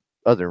the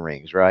other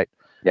rings, right?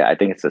 Yeah, I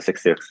think it's a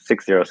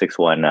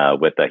 6061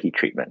 with a heat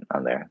treatment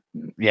on there.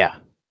 Yeah.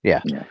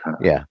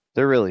 They're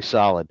really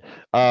solid.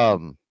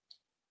 And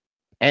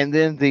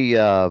then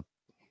the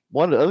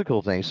one of the other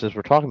cool things, since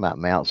we're talking about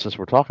mounts, since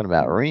we're talking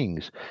about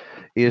rings,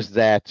 is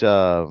that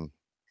the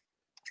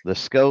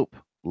scope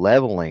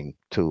leveling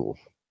tool.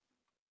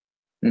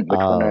 Which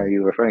one are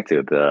you referring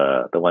to?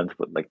 The ones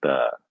with like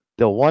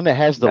the one that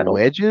has the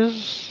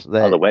wedges.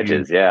 The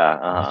wedges,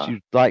 you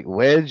like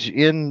wedge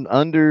in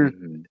under.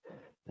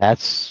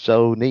 That's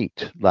so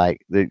neat.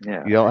 Like you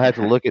don't have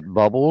to look at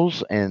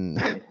bubbles and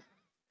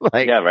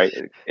like right.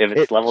 If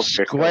it's level,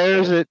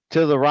 squares it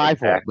to the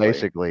rifle.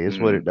 Basically, is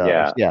what it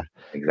does. Yeah,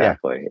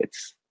 exactly.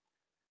 It's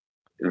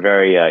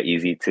very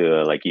easy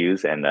to like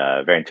use and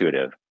very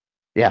intuitive.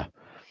 Yeah,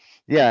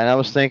 and I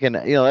was thinking,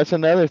 that's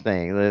another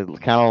thing that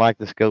kind of like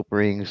the scope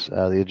rings,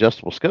 the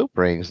adjustable scope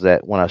rings.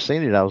 That when I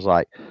seen it, I was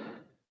like,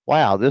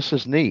 wow, this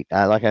is neat.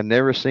 I've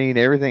never seen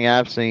everything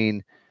I've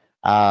seen.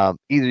 Either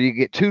you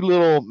get two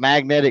little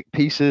magnetic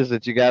pieces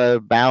that you got to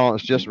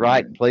balance just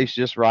right and place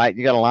just right.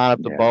 You got to line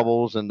up the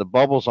bubbles, and the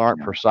bubbles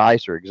aren't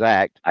precise or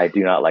exact. I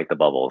do not like the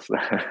bubbles.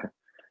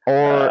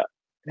 Or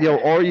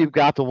you've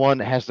got the one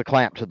that has the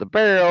clamp to the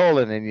barrel,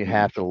 and then you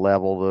have to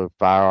level the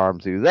firearm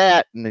through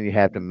that, and then you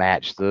have to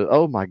match with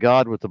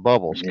the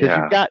bubbles, because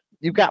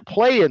you've got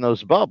play in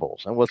those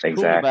bubbles. And what's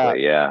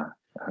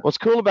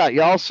cool about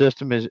y'all's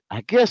system is,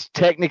 I guess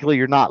technically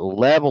you're not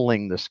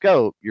leveling the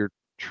scope, you're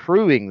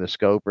truing the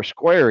scope or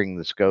squaring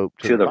the scope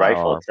to the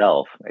rifle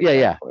itself.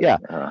 Exactly.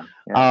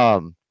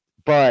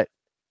 But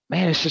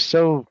man, it's just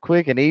so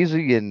quick and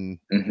easy, and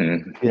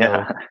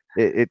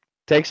it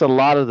takes a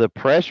lot of the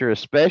pressure,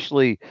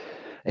 especially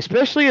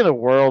in a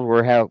world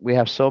where we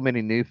have so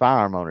many new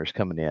firearm owners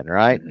coming in,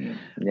 right?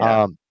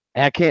 And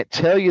I can't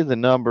tell you the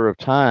number of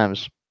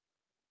times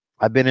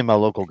I've been in my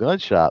local gun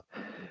shop,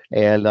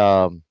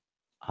 and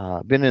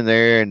been in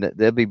there, and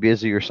they'll be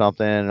busy or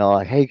something, and they're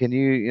like, hey, can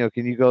you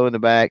go in the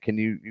back?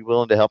 You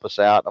willing to help us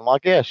out? I'm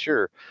like, yeah,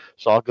 sure.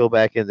 So I'll go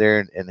back in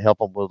there and help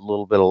them with a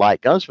little bit of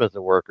light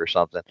gunsmithing work or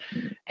something.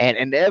 And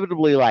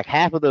inevitably, like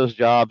half of those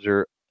jobs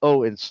are,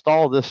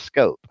 install this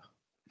scope.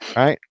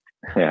 right?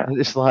 Yeah.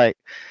 It's like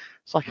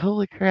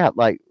holy crap!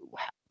 Like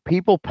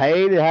people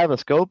pay to have a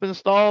scope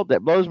installed.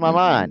 That blows my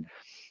mind. Mhm.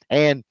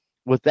 And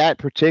with that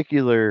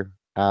particular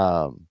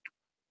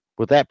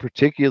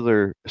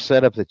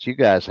setup that you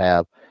guys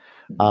have,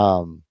 Mhm.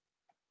 um,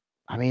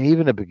 I mean,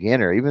 even a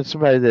beginner, even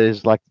somebody that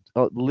is like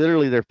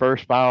literally their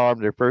first firearm,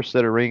 their first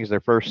set of rings, their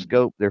first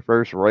scope, their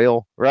first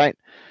rail, right,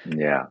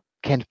 Yeah.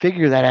 can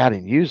figure that out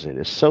and use it.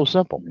 It's so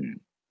simple. Mhm.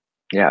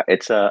 Yeah,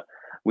 it's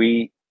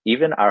we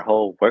even our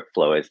whole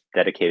workflow is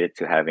dedicated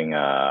to having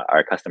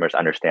our customers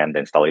understand the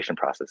installation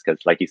process,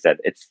 because like you said,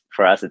 it's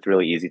for us it's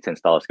really easy to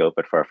install a scope,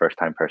 but for a first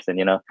time person,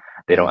 they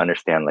don't Mhm.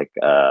 understand like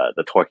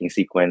the torquing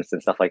sequence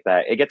and stuff like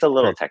that. It gets a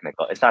little Sure.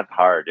 technical. It's not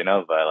hard,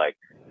 but like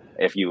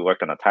if you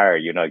worked on a tire,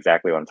 you know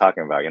exactly what I'm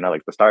talking about,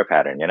 like the star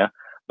pattern.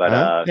 But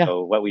Yeah.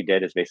 so what we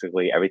did is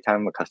basically every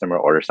time a customer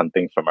orders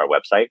something from our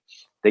website,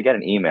 they get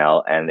an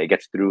email and it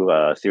gets through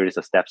a series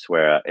of steps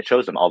where it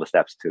shows them all the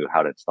steps to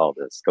how to install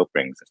the scope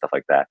rings and stuff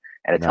like that.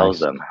 And it tells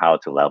Nice. them how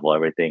to level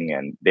everything,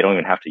 and they don't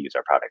even have to use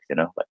our product,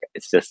 like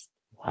it's just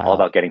all Wow.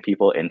 about getting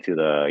people into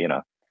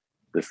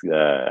this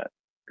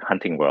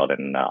hunting world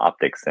and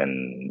optics.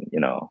 And,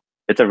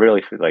 it's a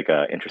really like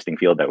interesting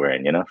field that we're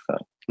in, so.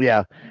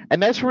 Yeah,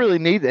 and that's really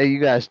neat that you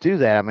guys do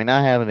that. I mean,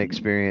 I haven't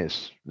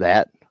experienced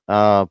that,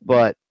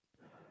 but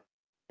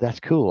that's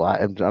cool.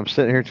 I'm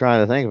sitting here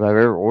trying to think if I've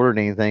ever ordered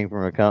anything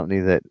from a company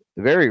that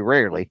very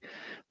rarely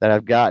that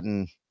I've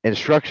gotten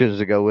instructions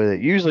to go with it.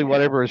 Usually, Yeah.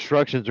 whatever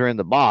instructions are in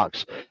the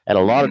box, and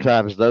a lot of Mhm.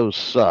 times those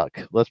suck.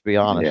 Let's be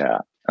honest. Yeah.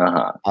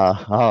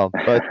 Uh-huh.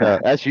 But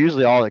that's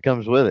usually all that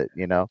comes with it.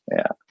 Yeah.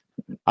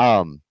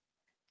 Um,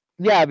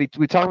 yeah. I mean,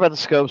 we talk about the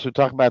scopes. We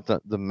talk about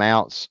the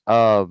mounts.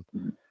 Mhm.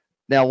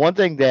 Now, one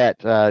thing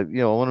that I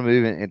want to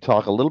move in and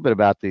talk a little bit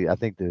about I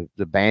think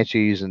the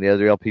Banshees and the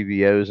other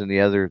LPVOs and the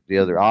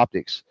other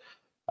optics.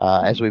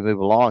 As Mhm. we move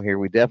along here,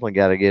 we definitely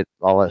got to get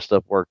all that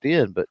stuff worked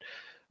in. But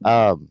Mhm.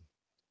 um,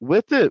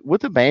 with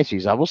the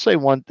Banshees, I will say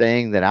one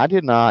thing that I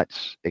did not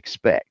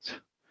expect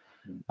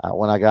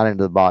when I got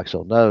into the box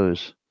on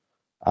those.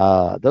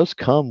 Those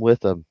come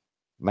with a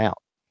mount.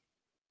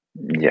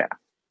 Yeah.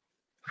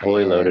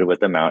 Fully loaded And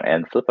with the mount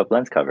and flip up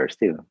lens covers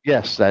too.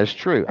 yes, that is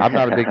true. I'm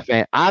not a big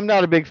fan. I'm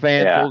not a big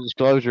fan. Yeah. Full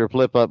disclosure, of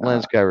flip up Uh-huh.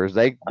 lens covers.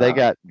 They Uh-huh.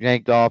 got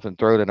yanked off and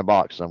thrown in a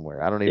box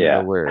somewhere. I don't even know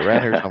Yeah. where.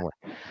 Around here somewhere.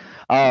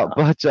 Uh, Uh-huh.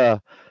 but uh,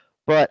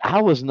 but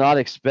I was not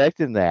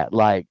expecting that.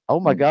 Like, oh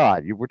my Mm.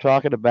 God, you were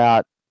talking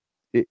about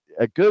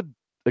a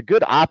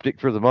good optic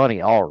for the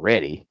money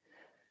already,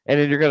 and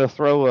then you're going to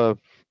throw a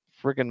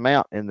freaking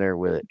mount in there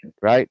with it,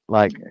 right?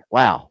 Like,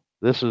 wow,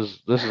 this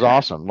is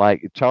awesome.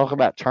 Like, talk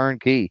about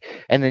turnkey,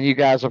 and then you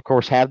guys, of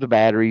course, have the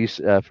batteries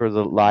for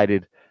the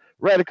lighted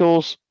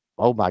reticles.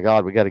 Oh my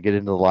God, we got to get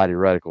into the lighted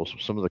reticles.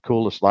 Some of the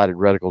coolest lighted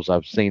reticles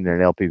I've seen there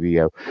in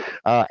LPVO,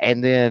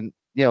 and then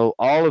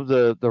all of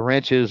the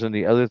wrenches and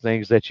the other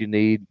things that you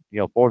need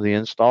for the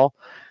install.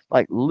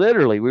 Like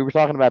literally, we were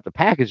talking about the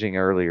packaging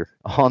earlier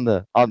on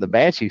the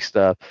Banshee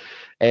stuff,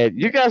 and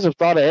you guys have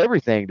thought of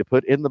everything to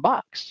put in the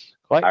box,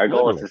 quite Our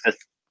goal is literally.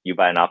 just you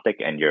buy an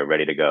optic and you're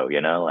ready to go,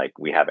 like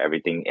we have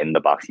everything in the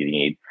box you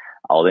need,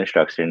 all the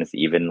instructions,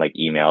 even like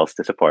emails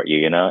to support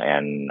you,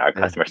 and our Yeah,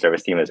 customer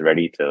service team is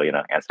ready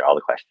to, answer all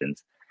the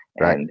questions.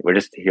 right, And we're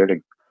just here to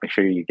make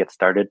sure you get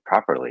started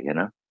properly.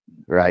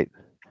 right.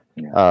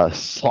 Yeah.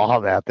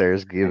 Slob out there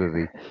is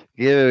giving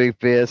me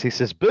fits. He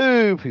says,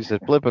 "Boo!" He says,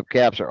 "Flip up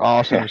caps are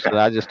awesome." So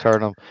I just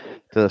turn them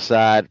to the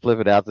side, flip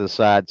it out to the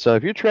side. So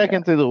if you're Yeah.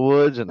 trekking through the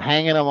woods and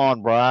hanging them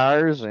on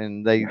briars,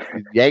 and they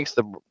yanks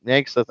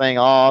the thing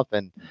off,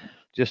 and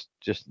just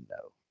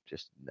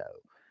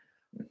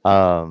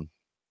no.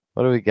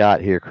 What do we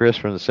got here? Chris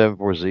from the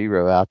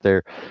 740 out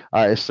there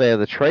is saying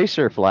the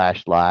tracer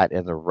flashlight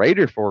and the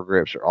Raider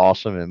foregrips are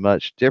awesome and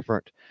much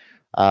different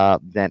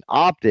than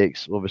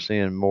optics. We'll be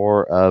seeing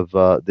more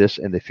of this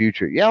in the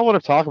future. Yeah, I want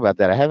to talk about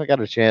that. I haven't got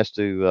a chance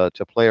to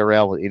play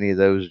around with any of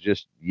those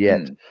just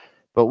yet, Mm.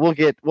 but we'll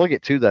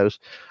get to those.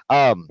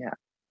 Um, Yeah.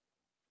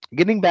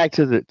 Getting back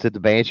to the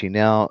Banshee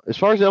now, as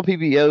far as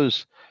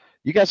LPVOs,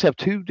 you guys have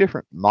two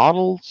different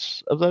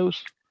models of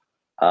those.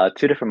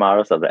 Two different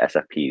models of the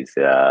SFPs,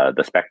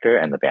 the Spectre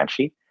and the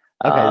Banshee.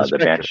 Okay, the The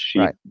Spectre,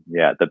 right?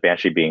 The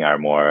Banshee being our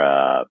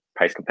more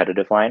price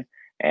competitive line,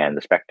 and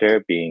the Spectre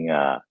being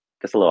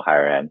just a little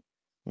higher end.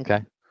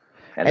 Okay,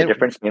 And the and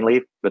difference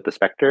mainly with the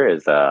Spectre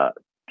is the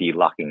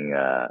locking,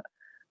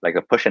 like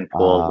a push and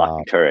pull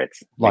locking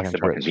turrets makes locking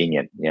it more turrets.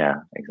 convenient. Yeah,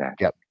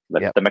 exactly. Yep,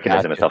 But yep, the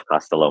mechanism gotcha. itself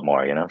costs a little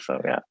more, So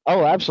yeah,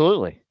 Oh,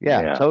 absolutely.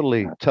 Yeah, yeah.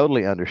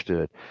 totally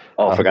understood.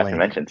 Oh, forgot to Lane.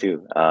 mention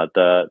too.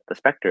 The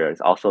Spectre is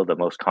also the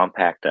most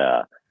compact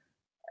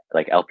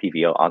like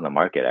LPVO on the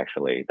market.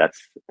 Actually, that's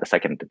the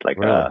second like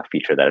Really?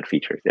 feature that it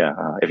features. Yeah,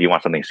 if you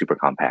want something super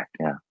compact,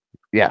 yeah.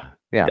 Yeah,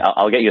 yeah.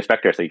 I'll get you a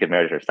Spectre so you can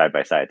measure side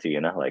by side too.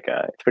 Like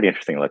it's pretty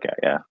interesting to look at.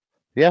 Yeah.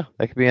 Yeah,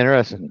 that could be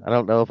interesting. Mhm. I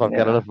don't know if I've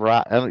got Yeah.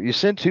 enough you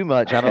send too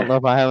much. I don't know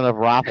if I have enough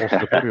rifles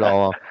to put it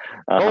all on.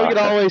 But we could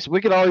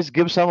Uh-huh. always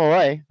give some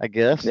away, I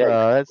guess.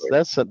 Yeah,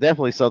 That's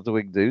definitely something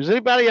we can do. Is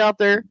anybody out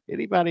there in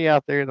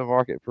the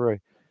market for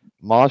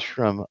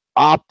Monstrum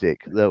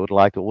Optic that would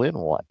like to win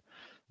one.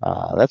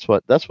 That's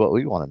what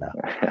we want to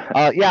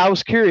know. Yeah, I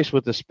was curious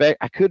with the spec.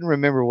 I couldn't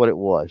remember what it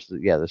was.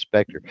 Yeah, the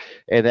Spectre,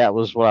 and that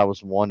was what I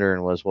was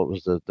wondering was what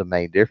was the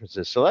main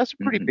differences. So that's a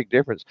pretty big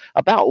difference.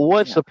 About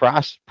what's the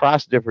price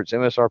difference,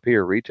 MSRP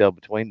or retail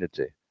between the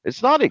two?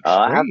 It's not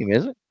extreme,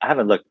 is it? I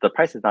haven't looked. The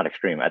price is not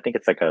extreme. I think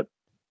it's like $30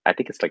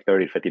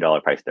 to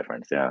 $50 price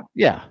difference.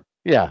 Yeah.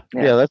 Yeah.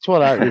 That's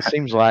what it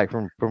seems like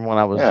from when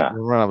I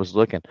was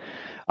looking.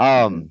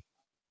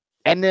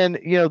 And then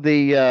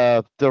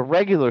the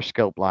regular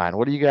scope line.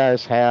 What do you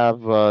guys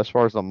have as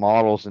far as the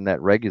models in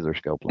that regular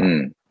scope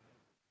line?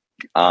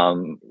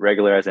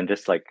 Regular as in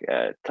just like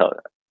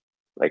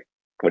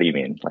what do you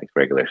mean, like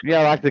regular scope?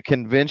 Yeah, like the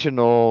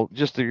conventional,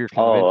 just your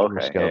conventional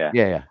scope.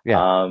 Yeah.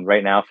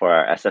 Right now for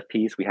our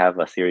SFPs, we have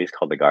a series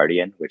called the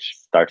Guardian, which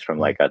starts from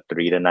like a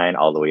 3-9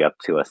 all the way up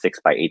to a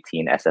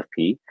 6x18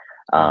 SFP.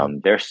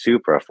 They're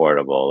super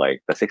affordable.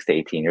 Like the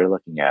 6-18, you're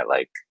looking at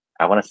like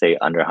I want to say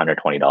under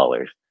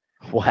 $120.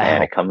 Wow!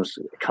 And it comes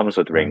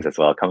with rings as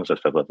well. It comes with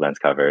flip lens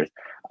covers.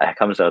 It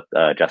comes with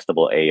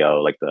adjustable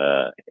AO, like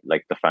the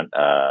front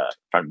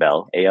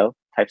bell AO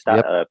type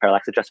style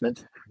parallax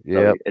adjustments.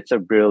 So it's a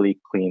really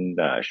clean,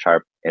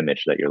 sharp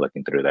image that you're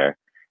looking through there.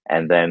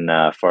 And then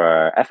for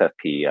our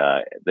FFP,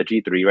 the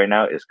G3 right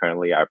now is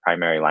currently our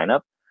primary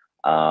lineup.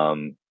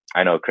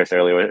 I know Chris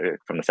earlier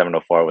from the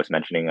 704 was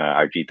mentioning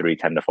our G3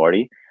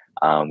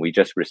 10-40. We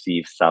just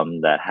received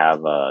some that have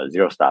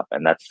zero stop,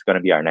 and that's going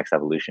to be our next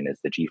evolution is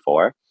the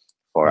G4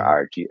 for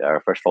our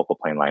first focal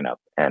plane lineup.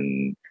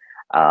 And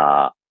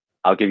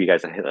I'll give you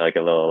guys a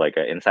little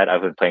insight.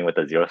 I've been playing with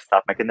the zero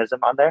stop mechanism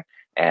on there,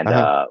 and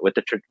with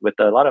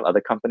a lot of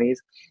other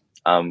companies,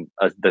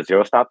 the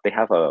zero stop, they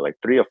have like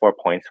 3 or 4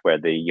 points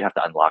where you have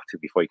to unlock to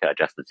before you can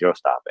adjust the zero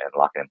stop and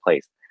lock it in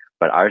place.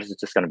 But ours is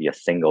just going to be a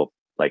single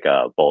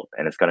bolt,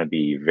 and it's going to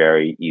be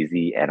very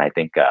easy and I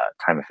think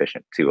time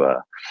efficient to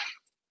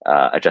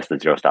adjust the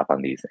zero stop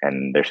on these,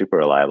 and they're super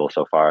reliable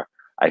so far.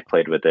 I've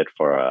played with it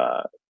for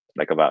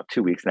about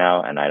 2 weeks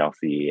now, and I don't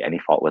see any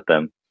fault with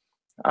them.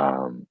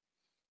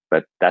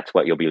 But that's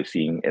what you'll be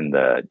seeing in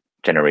the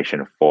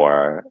Generation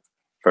 4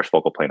 first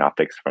focal plane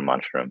optics from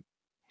Monstrum.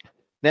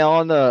 Now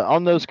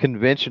on those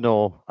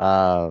conventional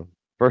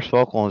first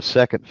focal and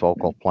second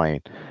focal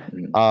plane,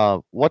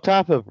 what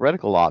type of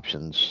reticle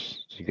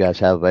options do you guys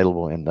have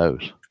available in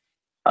those?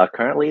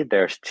 Currently,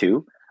 there's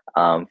 2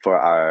 for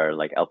our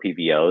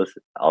LPVOs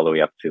all the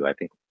way up to, I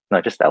think,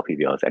 not just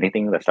LPVOs,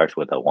 anything that starts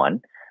with a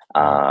 1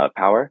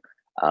 power.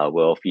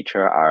 Will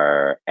feature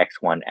our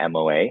X1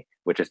 MOA,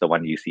 which is the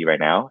one you see right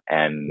now,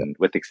 and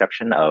with the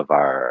exception of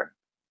our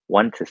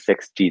 1-6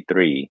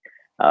 G3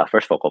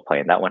 first focal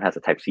plane, that one has a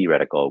Type C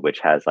reticle, which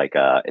has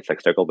it's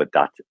circled with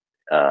dots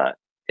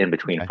in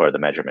between for the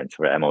measurements,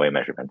 for MOA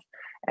measurements.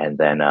 And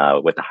then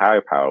with the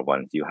higher power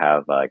ones, you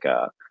have a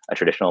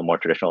more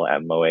traditional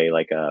MOA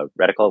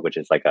reticle, which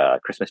is like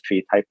a Christmas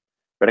tree type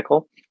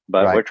reticle.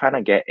 But we're trying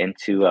to get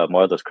into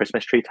more of those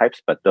Christmas tree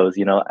types, but those,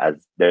 as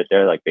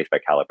they're like based by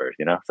calibers,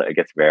 so it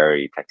gets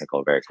very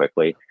technical very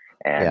quickly.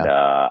 And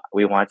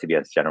we want to be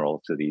as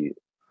general to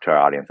our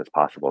audience as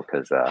possible,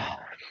 because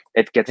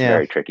it gets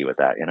very tricky with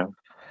that,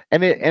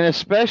 And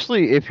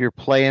especially if you're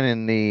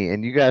playing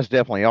and you guys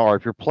definitely are,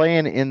 if you're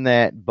playing in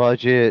that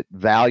budget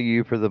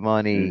value for the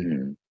money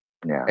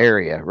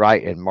area,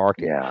 right, and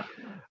market,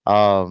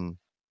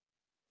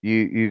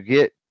 you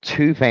get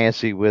too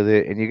fancy with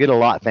it, and you get a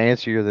lot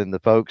fancier than the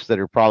folks that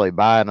are probably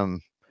buying them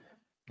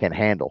can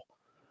handle.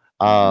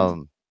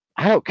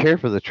 I don't care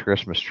for the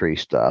Christmas tree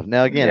stuff.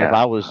 Now, again,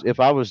 if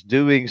I was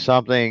doing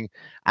something,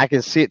 I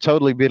can see it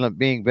totally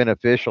being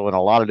beneficial in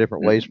a lot of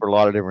different ways for a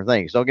lot of different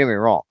things. Don't get me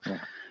wrong.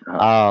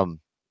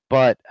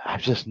 But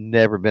I've just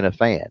never been a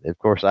fan. Of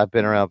course, I've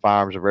been around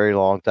firearms a very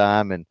long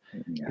time, and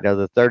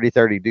the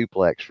 30-30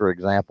 duplex, for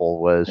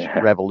example, was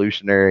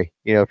revolutionary.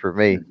 For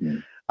me,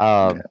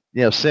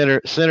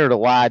 center to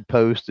wide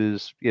post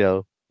is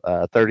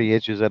 30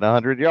 inches at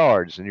 100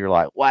 yards, and you're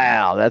like,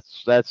 wow,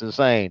 that's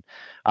insane.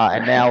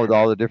 And now with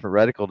all the different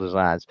reticle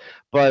designs,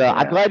 but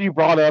I'm glad you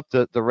brought up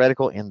the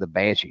reticle in the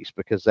Banshees,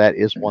 because that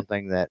is one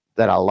thing that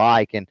I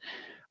like, and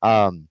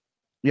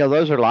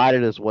those are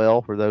lighted as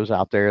well for those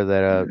out there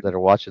that are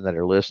watching, that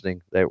are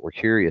listening, that were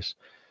curious.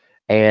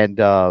 And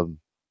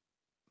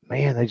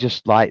man, they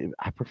just light.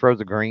 I prefer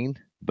the green,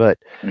 but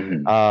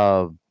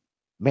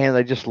man,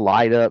 they just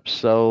light up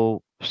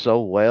so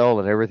well,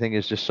 and everything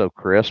is just so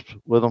crisp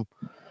with them.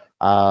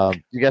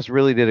 You guys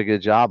really did a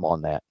good job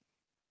on that.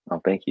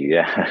 Oh, thank you.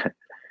 Yeah.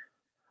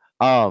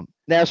 Now,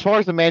 as far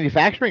as the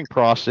manufacturing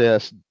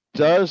process,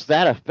 does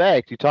that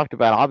affect? You talked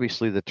about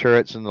obviously the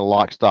turrets and the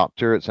lock stop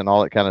turrets and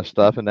all that kind of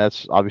stuff, and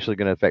that's obviously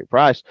going to affect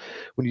price.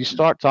 When you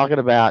start talking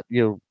about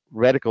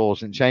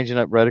reticles and changing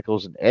up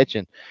reticles and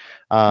etching,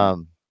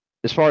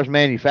 as far as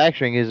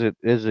manufacturing, is it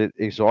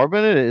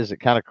exorbitant? Is it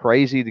kind of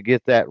crazy to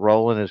get that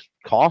rolling as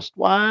cost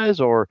wise,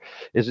 or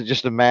is it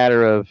just a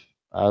matter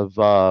of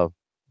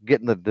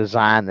getting the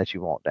design that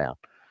you want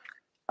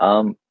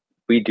down?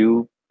 We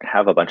do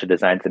have a bunch of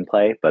designs in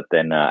play, but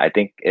then I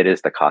think it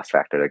is the cost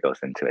factor that goes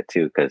into it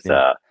too, because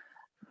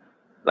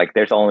like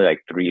there's only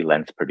like 3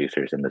 lens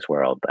producers in this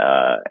world,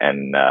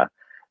 and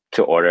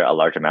to order a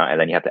large amount, and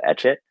then you have to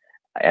etch it,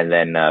 and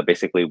then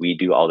basically we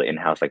do all the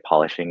in-house like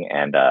polishing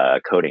and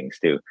coatings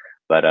too.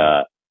 But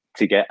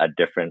to get a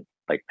different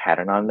like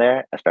pattern on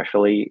there,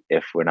 especially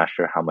if we're not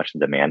sure how much the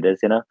demand is,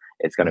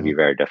 it's going to be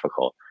very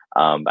difficult.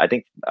 I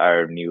think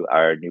our new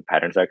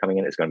patterns that are coming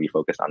in is going to be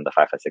focused on the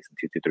 556 and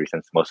 223,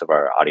 since most of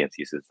our audience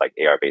uses like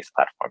AR based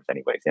platforms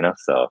anyways,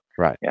 So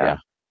right, yeah.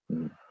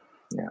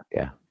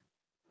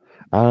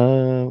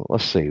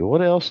 Let's see,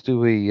 what else do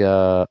we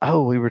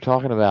we were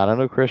talking about, I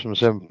know Chris from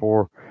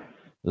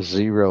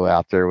 740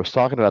 out there was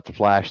talking about the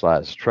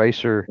flashlights,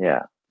 tracer,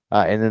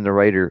 and then the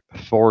Raider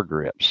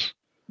foregrips.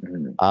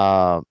 And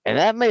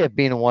that may have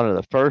been one of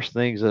the first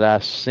things that I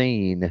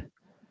seen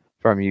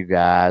from you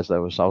guys. I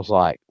was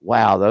like,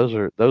 wow, those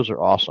are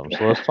awesome.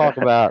 So let's talk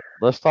about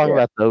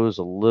about those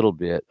a little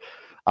bit.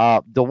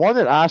 The one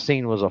that I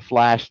seen was a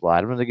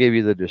flashlight. I'm going to give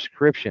you the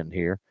description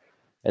here,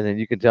 and then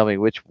you can tell me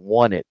which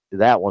one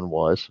that one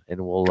was,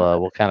 and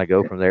we'll kind of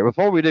go from there.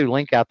 Before we do,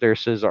 link out there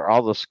says, are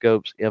all the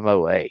scopes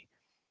MOA?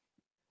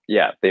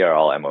 Yeah, they are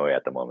all MOA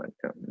at the moment.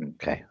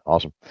 Okay,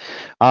 awesome.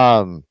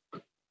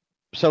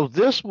 So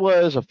this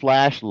was a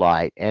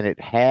flashlight, and it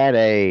had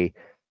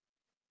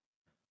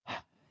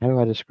how do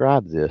I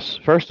describe this?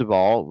 First of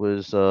all, it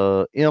was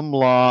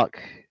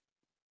M-LOK,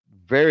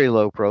 very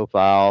low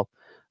profile,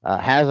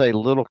 has a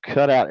little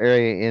cutout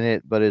area in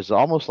it, but it's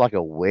almost like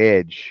a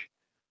wedge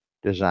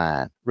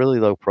design, really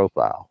low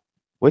profile.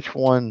 Which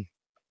one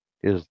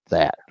is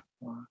that?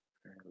 Very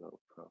low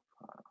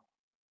profile.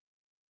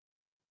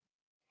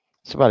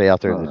 Somebody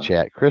out there in the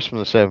chat, Chris from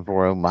the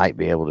 740 might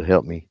be able to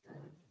help me.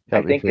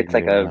 I think it's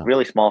like a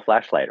really small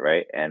flashlight,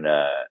 right? And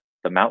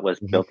the mount was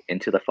built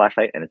into the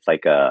flashlight, and it's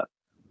like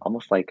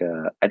almost like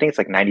I think it's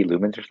like 90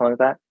 lumens or something like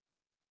that.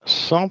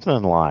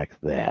 Something like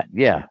that.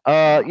 Yeah.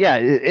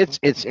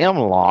 It's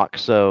M-LOK,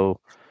 so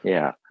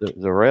yeah.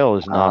 The rail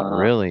is not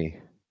really.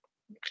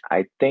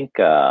 I think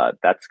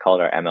that's called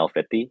our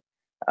ML50.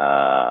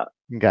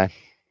 Okay.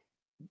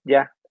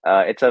 Yeah.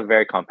 It's a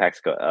very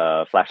compact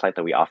flashlight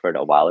that we offered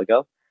a while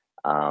ago.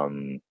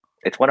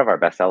 It's one of our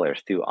best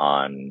sellers too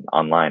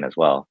online as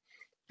well.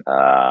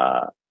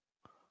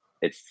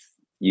 It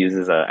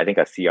uses I think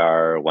a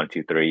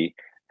CR123,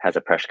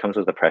 comes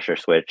with a pressure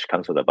switch,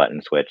 comes with a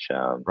button switch.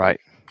 Right.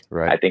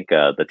 I think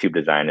the tube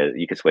design is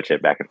you can switch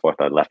it back and forth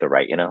or left or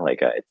right.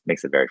 It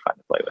makes it very fun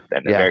to play with,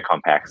 and it's very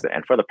compact.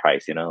 And for the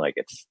price,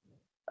 it's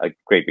a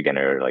great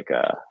beginner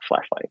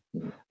flashlight.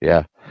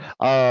 Yeah.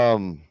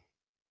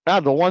 Now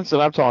the ones that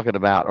I'm talking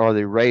about are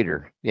the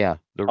Raider. Yeah,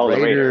 the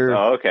Raider.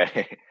 Oh,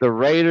 okay. The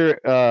Raider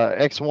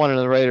X1 and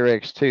the Raider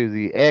X2.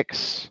 The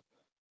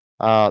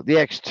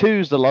X2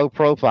 is the low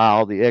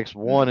profile. The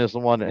X1 is the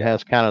one that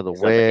has kind of the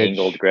wedge,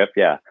 angled grip.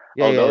 Yeah.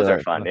 Those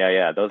are fun.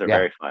 Yeah. Those are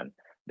very fun.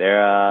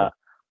 They're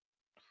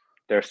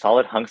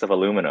solid hunks of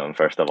aluminum,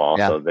 first of all.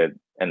 So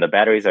and the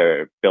batteries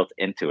are built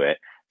into it.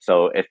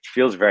 So it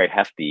feels very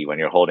hefty when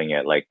you're holding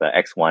it. Like the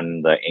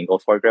X1, the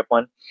angled foregrip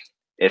one,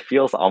 it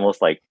feels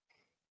almost like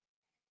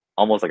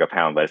a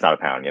pound, but it's not a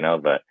pound,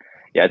 But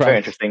yeah, it's very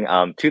interesting.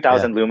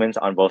 2,000 lumens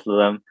on both of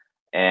them,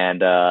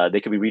 and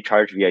they can be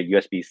recharged via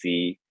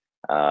USB-C.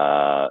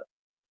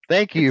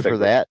 Thank you for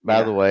that,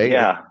 by the way.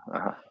 Yeah.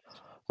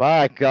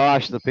 My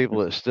gosh, the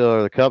people that still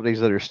are the companies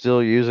that are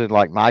still using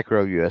like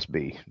micro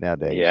USB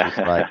nowadays. Yeah. It's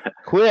like,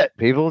 quit,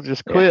 people,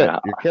 just quit.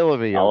 You're killing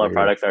me. All our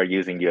products are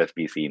using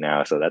USB-C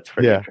now, so that's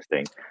pretty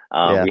interesting.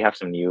 We have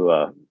some new,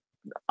 on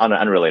an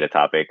unrelated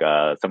topic,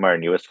 some of our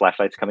newest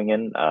flashlights coming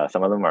in.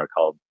 Some of them are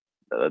called,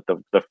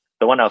 the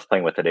one I was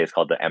playing with today is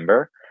called the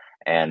Ember,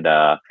 and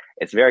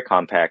it's very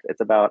compact.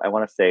 It's about, I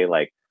want to say,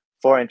 like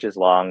 4 inches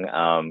long,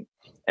 and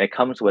it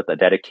comes with a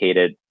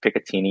dedicated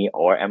Picatinny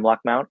or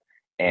M-LOK mount,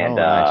 and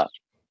nice.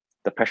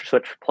 The pressure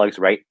switch plugs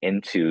right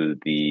into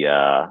the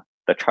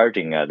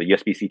charging, the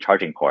USB-C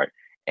charging port,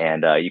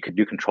 and you could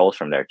do controls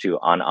from there too,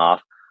 on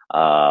off,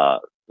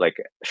 like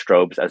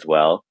strobes as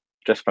well,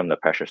 just from the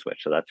pressure switch.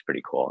 So that's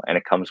pretty cool. And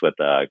it comes with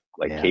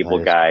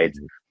cable guides,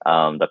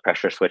 the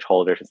pressure switch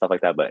holders and stuff like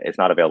that. But it's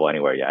not available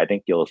anywhere yet. I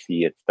think you'll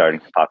see it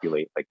starting to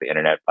populate like the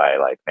internet by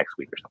like next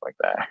week or something like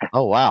that.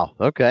 Oh wow!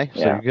 Okay,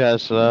 so you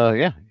guys,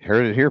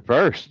 heard it here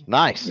first.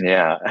 Nice.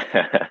 Yeah.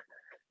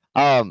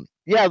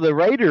 The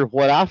Raider,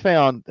 what I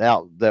found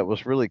out that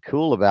was really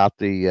cool about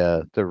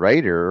the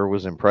Raider, or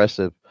was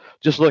impressive,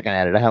 just looking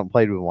at it, I haven't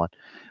played with one,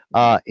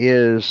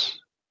 is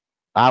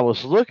I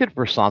was looking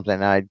for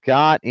something. I'd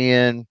got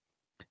in,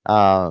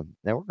 now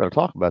we're going to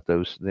talk about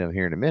them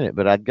here in a minute,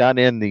 but I'd got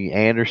in the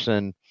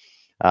Anderson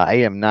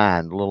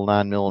AM9, the little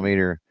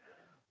 9mm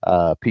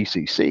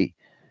PCC.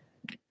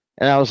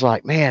 And I was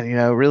like, man,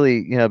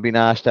 really, it'd be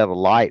nice to have a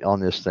light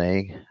on this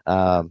thing.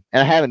 And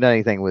I haven't done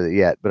anything with it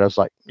yet, but I was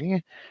like, yeah.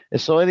 And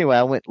so anyway,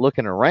 I went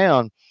looking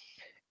around,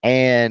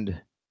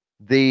 and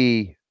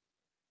there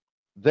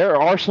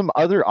are some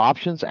other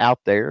options out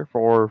there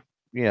for,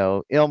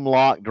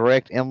 M-LOK,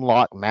 direct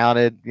M-LOK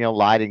mounted,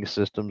 lighting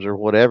systems or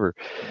whatever.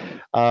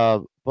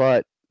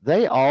 But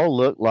they all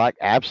look like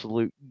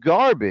absolute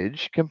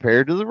garbage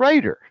compared to the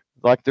Raider.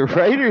 Like the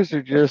Raiders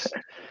are just,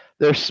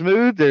 they're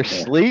smooth, they're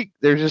sleek,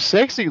 they're just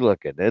sexy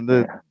looking. And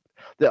the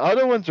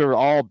other ones are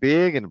all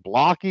big and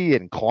blocky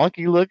and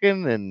clunky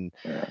looking, and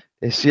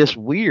it's just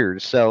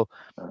weird. So,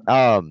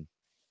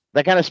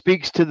 that kind of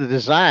speaks to the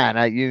design.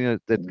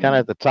 That kind of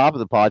at the top of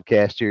the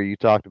podcast here, you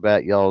talked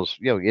about y'all's,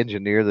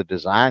 engineer, the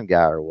design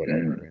guy or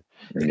whatever.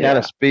 It kind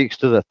of speaks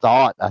to the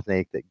thought, I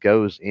think, that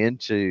goes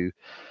into,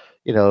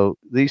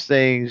 these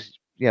things.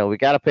 We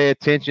got to pay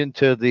attention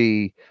to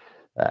the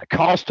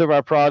cost of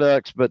our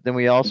products, but then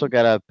we also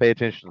got to pay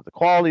attention to the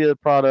quality of the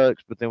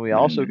products, but then we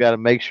also got to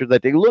make sure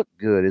that they look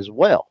good as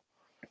well.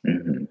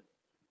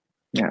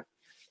 Yeah.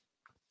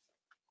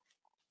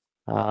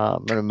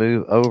 I'm going to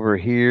move over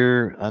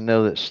here. I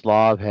know that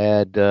Slav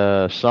had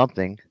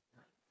something.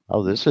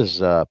 Oh, this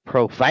is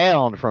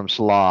profound from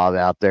Slav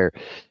out there.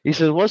 He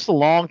says, what's the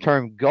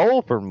long-term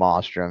goal for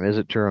Monstrum? Is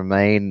it to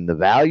remain in the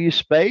value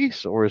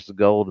space, or is the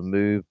goal to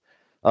move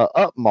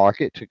up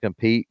market to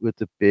compete with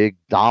the big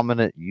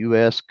dominant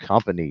U.S.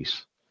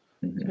 companies?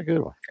 That's a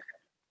good one.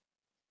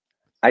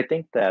 I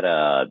think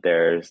that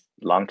there's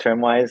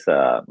long-term wise,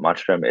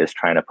 Monstrum is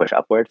trying to push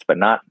upwards, but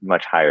not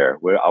much higher.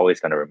 We're always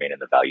going to remain in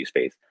the value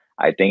space.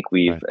 I think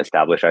we've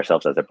established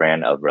ourselves as a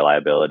brand of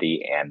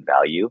reliability and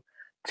value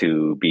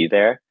to be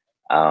there.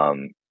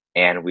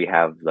 And we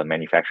have the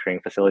manufacturing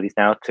facilities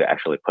now to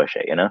actually push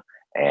it,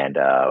 and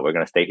we're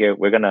going to stay here.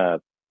 We're going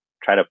to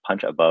try to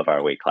punch above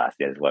our weight class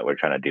is what we're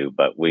trying to do,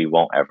 but we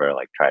won't ever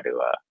try to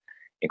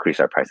increase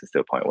our prices to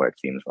a point where it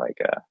seems like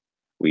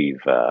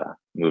we've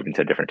moved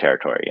into a different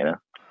territory,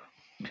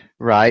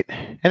 Right.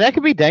 And that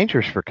could be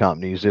dangerous for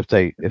companies if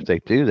they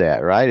do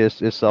that, right? It's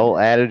the old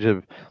adage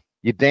of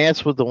you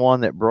dance with the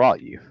one that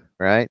brought you,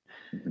 right?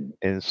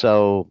 And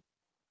so,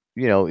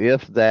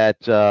 if that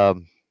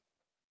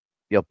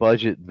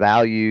budget,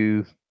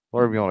 value,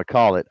 whatever you want to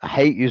call it, I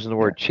hate using the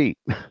word cheap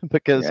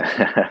because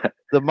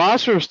the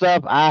Monstrum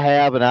stuff I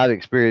have and I've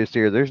experienced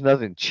here, there's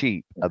nothing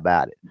cheap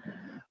about it.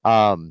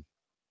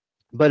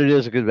 But it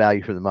is a good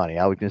value for the money.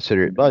 I would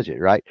consider it budget,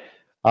 right?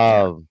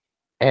 And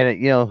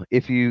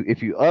if you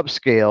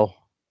upscale,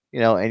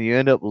 and you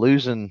end up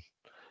losing,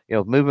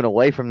 moving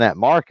away from that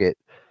market,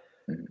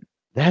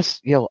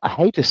 that's, I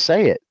hate to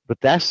say it, but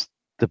that's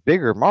the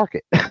bigger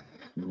market.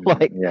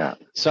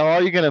 So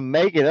are you going to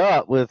make it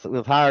up with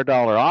higher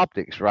dollar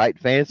optics, right?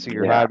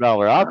 Fancier higher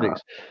dollar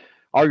optics?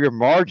 Are your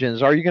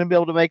margins, are you going to be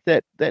able to make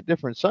that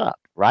difference up,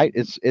 right?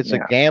 It's a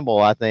gamble,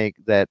 I think,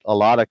 that a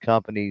lot of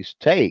companies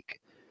take.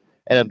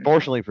 And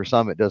unfortunately for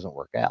some, it doesn't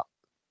work out.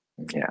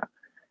 Yeah.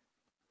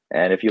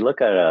 And if you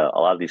look at a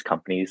lot of these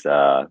companies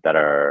that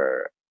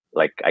are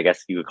I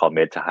guess you would call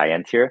mid to high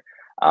end tier,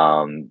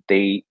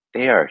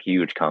 they are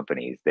huge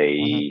companies.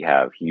 They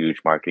have huge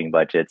marketing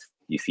budgets.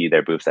 You see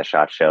their booths at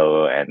SHOT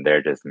Show, and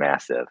they're just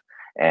massive.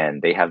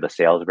 And they have the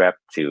sales rep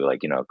to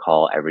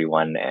call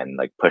everyone and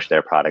push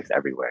their products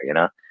everywhere.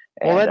 And,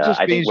 well, that just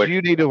means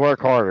you need to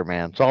work harder,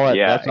 man. That's all.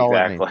 That's all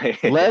exactly.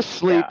 It means. Less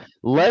sleep,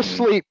 less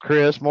sleep,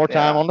 Chris. More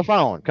time on the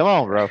phone. Come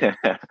on, bro.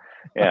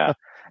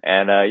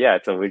 And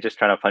so we're just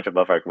trying to punch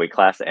above our weight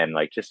class and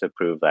just to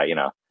prove that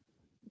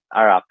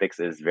our optics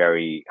is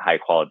very high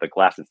quality. The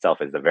glass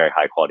itself is a very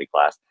high quality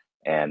glass,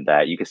 and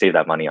that you can save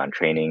that money on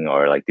training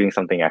or doing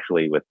something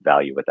actually with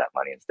value with that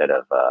money instead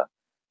of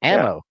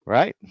ammo,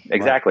 right?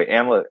 Exactly.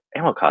 Ammo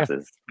cost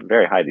is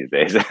very high these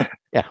days.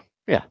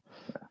 Yeah.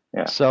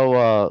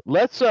 So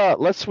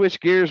let's switch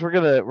gears. We're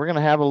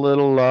gonna have a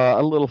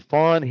little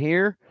fun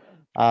here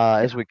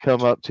as we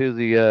come up to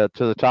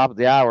the top of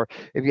the hour.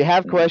 If you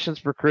have questions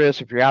for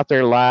Chris, if you're out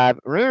there live,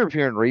 remember, if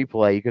you're in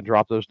replay, you can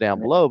drop those down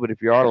below. But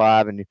if you are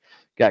live and you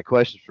got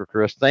questions for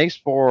Chris, thanks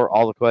for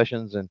all the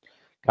questions and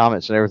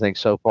comments and everything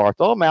so far.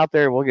 Throw them out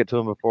there. We'll get to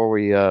them before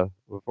we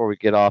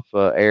get off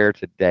air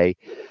today.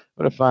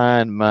 I'm gonna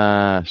find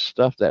my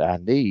stuff that I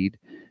need.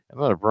 I'm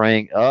gonna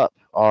bring up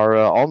our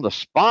on the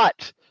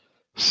spot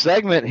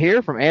segment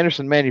here from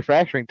Anderson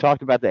Manufacturing.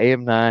 Talked about the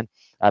AM9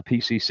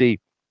 PCC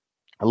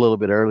a little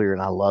bit earlier,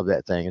 and I love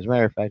that thing. As a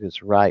matter of fact,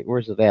 it's right.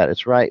 Where's it at?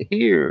 It's right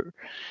here.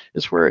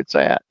 It's where it's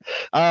at.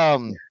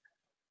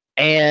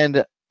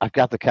 And I've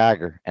got the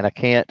Kiger, and I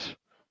can't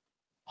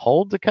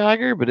hold the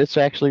Kiger, but it's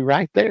actually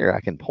right there.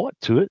 I can point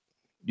to it.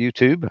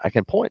 YouTube, I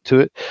can point to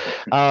it.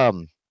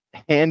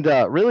 And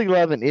really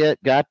loving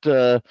it. Got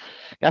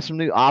some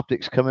new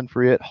optics coming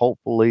for it.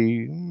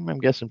 Hopefully, I'm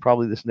guessing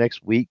probably this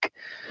next week.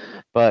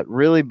 But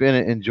really been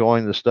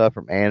enjoying the stuff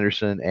from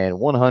Anderson, and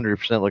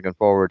 100% looking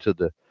forward to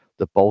the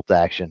bolt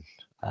action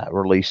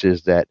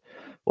releases that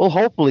will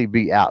hopefully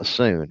be out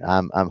soon.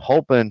 I'm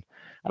hoping.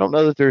 I don't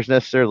know that there's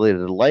necessarily a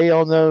delay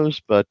on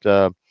those, but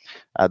the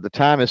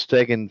time it's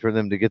taken for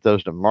them to get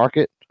those to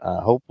market,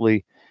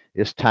 hopefully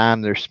it's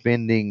time they're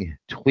spending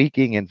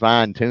tweaking and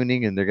fine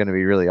tuning, and they're going to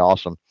be really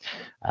awesome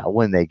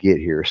when they get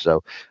here.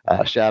 So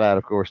shout out,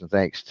 of course, and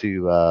thanks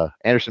to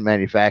Anderson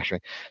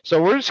Manufacturing.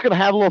 So we're just going to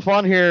have a little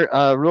fun here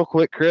real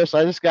quick, Chris.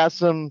 I just got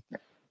some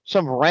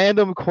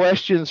random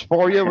questions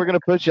for you. We're going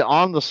to put you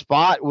on the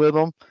spot with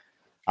them.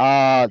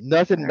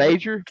 Nothing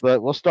major,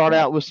 but we'll start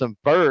out with some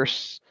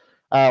firsts.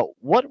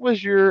 What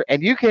was your,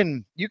 and you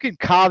can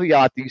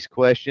caveat these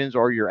questions,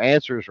 or your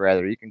answers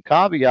rather. You can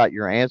caveat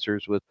your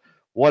answers with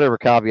whatever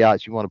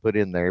caveats you want to put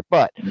in there.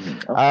 But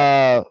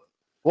Okay.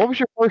 what was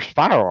your first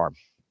firearm?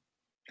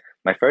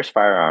 My first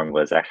firearm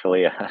was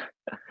actually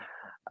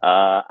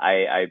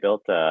I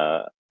built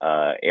a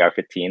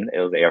AR-15. It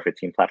was an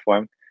AR-15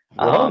 platform.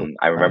 Whoa,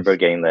 I remember nice.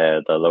 getting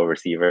the low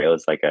receiver. It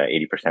was like a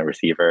 80%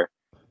 receiver,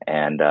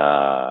 and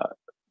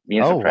me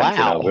and Oh some friends,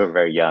 we wow. were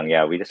very young.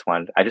 Yeah, I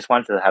just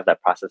wanted to have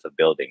that process of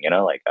building.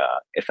 Like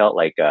it felt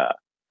like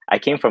I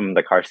came from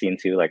the car scene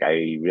too. Like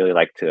I really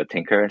like to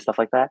tinker and stuff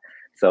like that.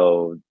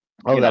 So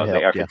Oh, that the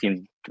helped. Yeah.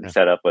 AR-15 Yeah.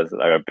 setup was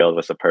or build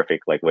was a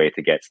perfect like way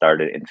to get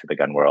started into the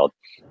gun world,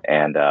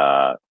 and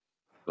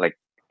like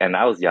and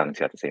I was young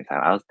too at the same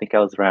time. I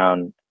was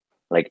around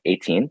like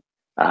 18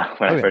 when Oh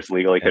I yeah. first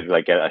legally Yeah. could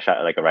like get a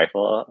shot like a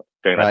rifle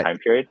during that Right. time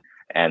period.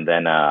 And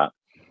then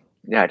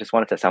yeah, I just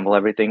wanted to assemble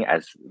everything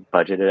as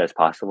budgeted as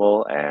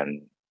possible,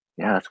 and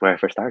yeah, that's where I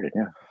first started.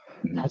 Yeah.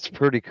 Mhm. That's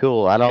pretty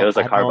cool. I It don't. was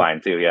a I don't.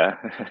 carbine too. Yeah.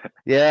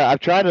 Yeah, I'm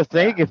trying to Yeah.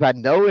 think if I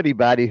know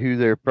anybody who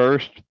their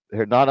first,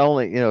 or not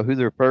only who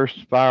their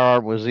first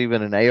firearm was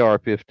even an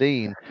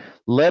AR-15,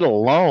 let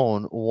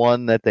alone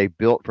one that they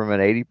built from an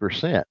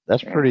 80%.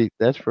 That's Yeah. pretty.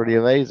 That's pretty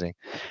amazing.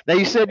 Now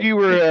you said you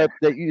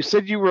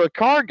were a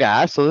car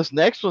guy, so this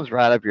next one's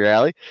right up your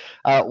alley.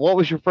 What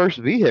was your first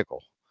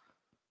vehicle?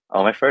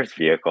 Oh, my first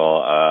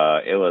vehicle,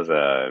 it was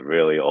a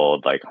really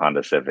old like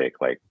Honda Civic,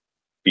 like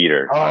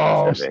beater Honda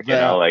Oh Civic,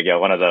 snap! like yeah,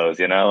 one of those,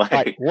 Like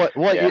like what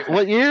yeah.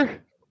 what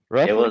year It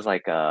roughly? was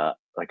like a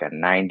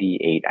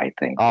 98, I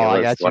think. Oh, It I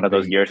was got you one of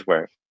those beat. years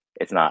where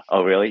it's not.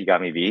 Oh, really? You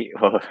got me beat.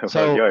 What was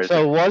So yours?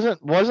 so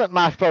wasn't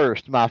my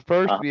first. My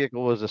first Uh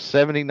vehicle was a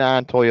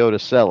 '79 Toyota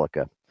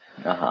Celica.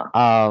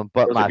 huh.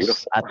 But Those are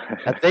beautiful.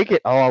 I think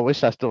it. Oh, I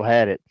wish I still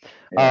had it.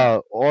 Yeah.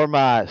 Or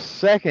my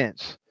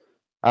second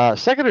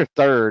or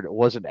third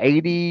was an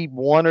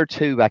 '81 or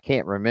two. I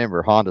can't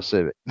remember. Honda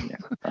Civic, Yeah.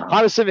 Uh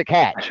Honda Civic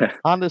hatch, huh.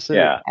 Honda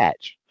Civic Yeah.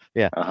 hatch.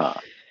 Yeah, Uh huh.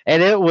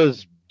 and it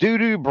was doo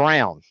doo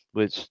brown,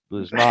 which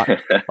was not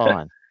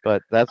fun,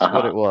 but that's Uh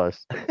what huh. it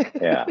was.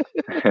 Yeah.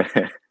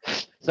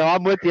 So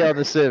I'm with you on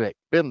the Civic.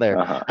 Been there,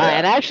 Uh huh.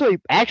 and Yeah.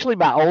 actually,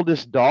 my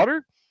oldest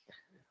daughter,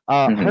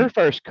 Hmm. her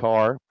first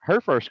car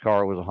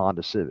was a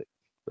Honda Civic.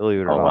 Believe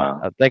it or Oh not,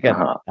 wow. Uh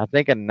huh. I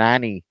think a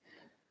 90,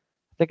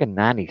 I think a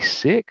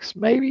 96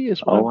 maybe is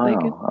what Oh I'm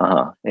thinking. wow. Uh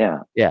huh. Yeah.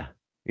 Yeah,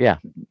 yeah.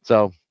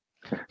 So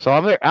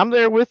I'm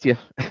there with you.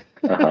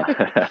 Uh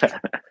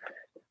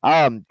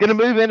huh. Gonna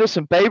move into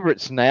some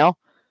favorites now.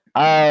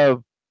 Uh,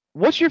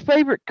 what's your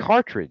favorite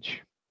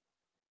cartridge?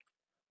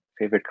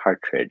 Favorite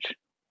cartridge?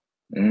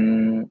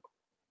 Mm,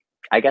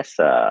 I guess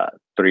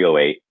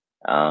 308.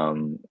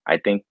 I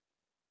think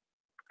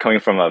coming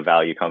from a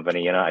value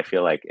company, I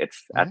feel like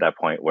it's at Mhm. that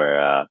point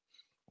where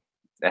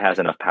it has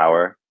enough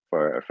power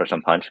for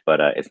some punch, but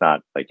it's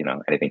not like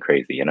anything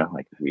crazy.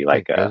 Like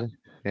Think crazy.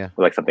 Yeah.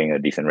 we like something in a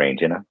decent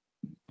range.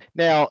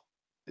 Now,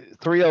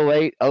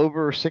 308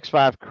 over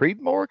 6.5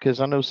 Creedmoor, because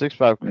I know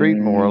 6.5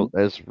 Creedmoor Mm,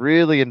 has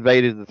really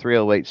invaded the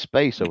 308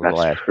 space over the that's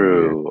last few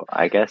years. true.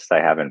 I guess I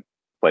haven't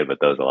played with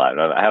those a lot.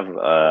 I have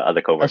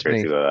other That's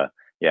coworkers me. who,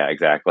 yeah,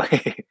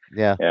 exactly.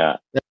 Yeah. Yeah.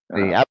 That's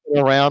me. Uh, I've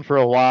been around for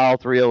a while.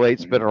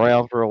 308's been mhm.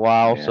 around for a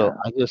while, so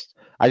Yeah.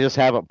 I just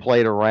haven't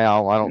played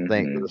around. I don't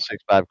think with Hmm. a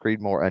 6.5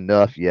 Creedmoor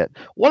enough yet.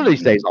 One of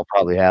these days Hmm. I'll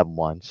probably have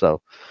one. Yeah.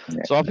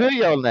 So I feel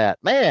you on that.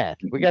 Man,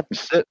 we got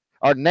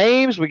our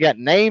names, we got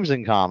names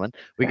in common.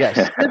 We got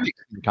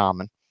civics in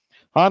common.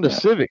 Honda Yeah.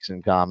 Civics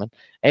in common,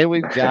 and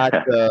we've got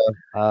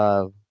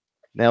uh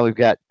now we've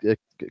got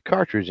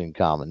cartridge in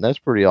common. That's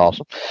pretty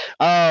awesome.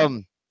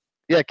 Um,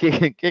 yeah,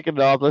 kicking it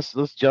off.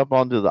 Let's jump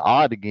onto the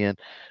odd again.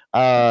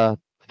 Uh,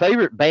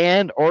 favorite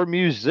band or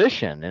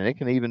musician, and it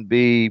can even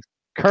be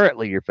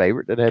currently your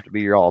favorite. Doesn't have to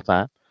be your all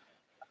time.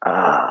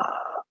 Uh,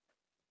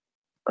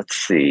 let's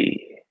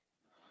see.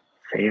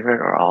 Favorite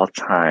or all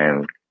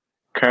time?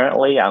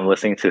 Currently, I'm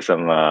listening to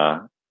some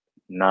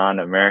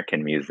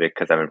non-American music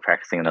because I've been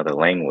practicing another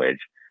language.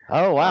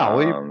 Oh wow,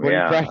 what are you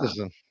Yeah,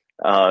 practicing?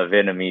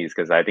 Vietnamese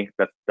because I think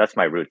that's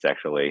my roots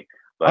actually.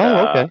 But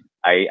Oh okay.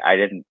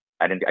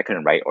 I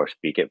couldn't write or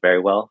speak it very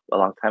well a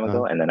long time Uh,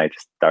 ago, and then I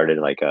just started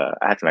like I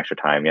had some extra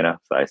time,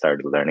 so I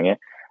started learning it.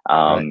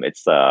 right.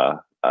 It's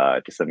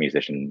just a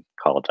musician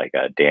called like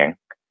Dang.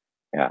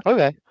 Yeah,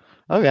 Okay.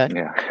 Okay.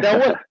 Now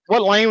yeah.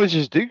 what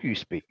languages do you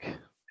speak?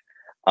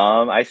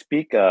 I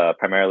speak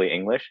primarily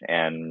English,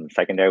 and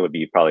secondary would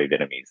be probably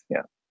Vietnamese.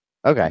 Yeah.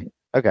 Okay. Mhm.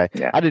 Okay.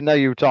 Yeah. I didn't know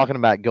you were talking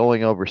about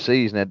going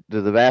overseas. Now,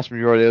 do the vast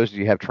majority of those, do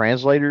you have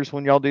translators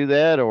when y'all do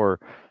that, or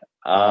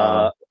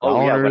the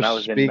Oh yeah, when owners I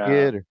was in speak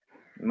it? Or,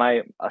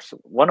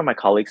 one of my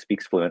colleagues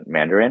speaks fluent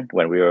Mandarin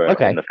when we were in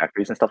okay. the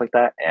factories and stuff like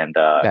that, and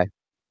Okay.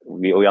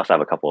 we also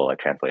have a couple of like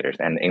translators.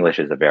 And English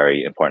is a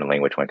very important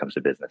language when it comes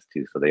to business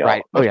too. So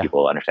Right. Oh most yeah.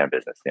 people understand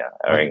business, yeah,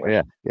 or Oh English.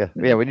 yeah. Yeah.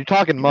 Yeah. Mhm. When you're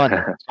talking money,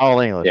 it's all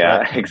English,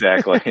 right? Yeah,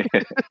 exactly.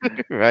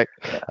 Right.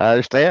 Yeah. I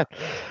understand.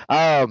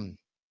 Um,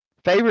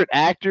 favorite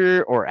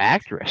actor or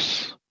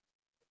actress?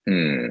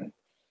 Hmm.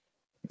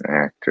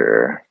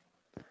 Actor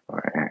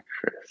or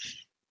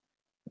actress?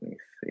 Let me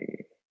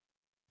see.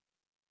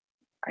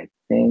 I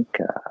think.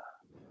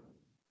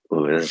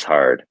 Ooh, this is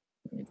hard.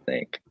 Let me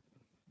think.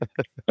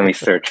 Let me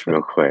search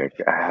real quick.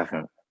 I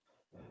haven't.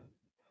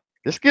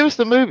 Just give us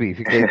the movie if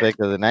you can't think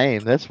of the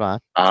name. That's fine.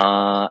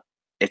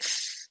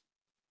 It's.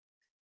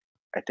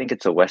 I think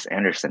it's a Wes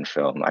Anderson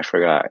film. I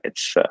forgot.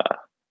 It's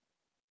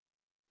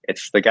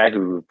the guy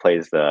who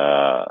plays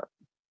the.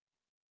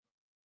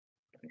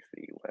 Let me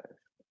see. Wes.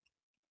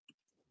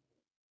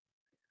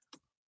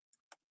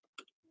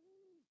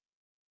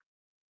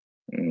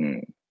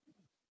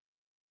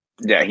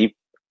 Yeah,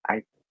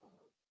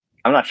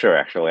 I'm not sure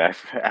actually. I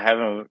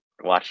haven't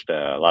watched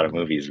a lot of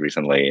movies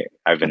recently.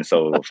 I've been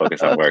so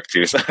focused on work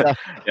too. So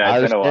yeah,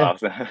 it's been a while.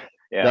 So,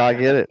 yeah. No, I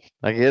get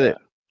it.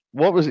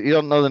 What was it? You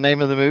don't know the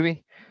name of the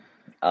movie?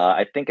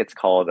 I think it's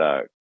called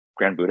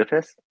Grand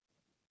Budapest. Is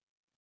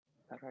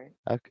that right?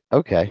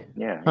 Okay.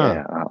 Yeah.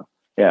 Huh.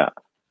 Yeah.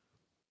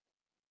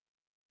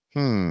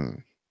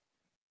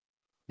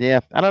 Yeah,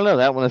 I don't know.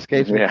 That one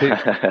escapes me too.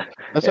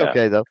 That's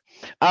okay though.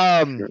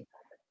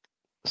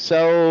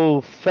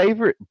 So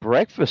favorite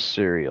breakfast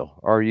cereal?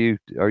 Are you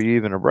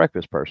even a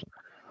breakfast person?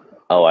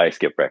 Oh, I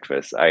skip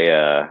breakfast.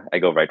 I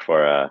go right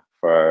for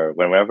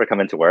whenever I come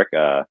into work.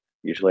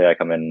 Usually I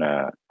come in.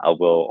 I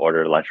will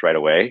order lunch right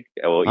away.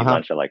 I will eat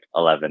lunch at like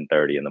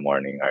 11:30 in the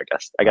morning. Or I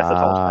guess that's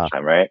almost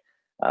lunchtime, right?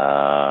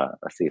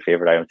 Let's see.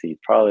 Favorite item to eat,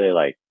 probably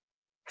like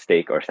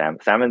steak or salmon.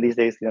 Salmon these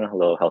days, a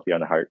little healthier on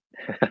the heart.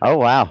 Oh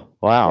wow!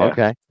 Yeah.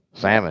 Okay,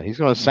 salmon. He's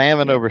going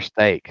salmon over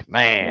steak.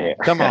 Man,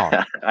 come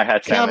on. I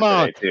had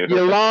salmon today too.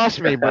 You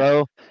lost me,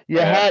 bro. You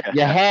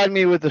had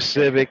me with the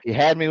Civic. You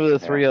had me with a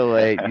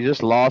 308. You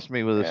just lost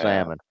me with a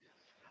salmon.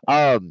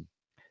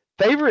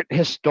 Favorite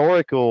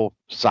historical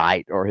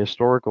site or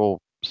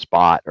historical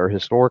spot or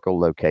historical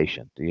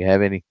location? Do you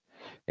have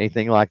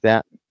anything like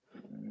that?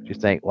 Do you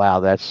think, wow,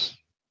 that's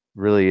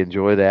really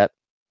enjoy that?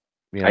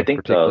 I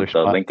think the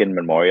Lincoln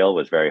Memorial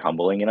was very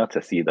humbling,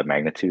 to see the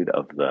magnitude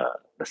of the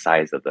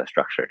size of the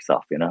structure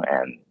itself,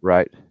 and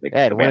right.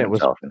 And when it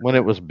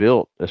was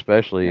built,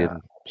 especially and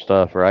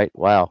stuff, right?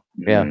 Wow.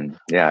 Yeah.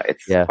 Yeah,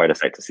 it's quite a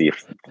sight to see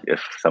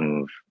if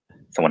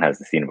someone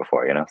hasn't seen it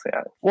before, So,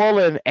 yeah.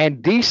 Well,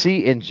 and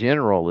DC in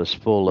general is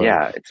full of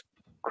it's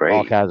great.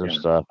 All kinds of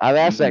stuff. I've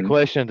asked that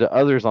question to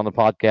others on the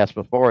podcast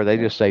before. They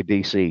just say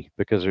DC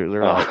because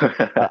they're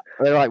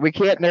like, we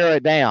can't narrow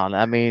it down.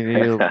 I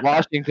mean,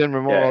 Washington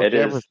Memorial,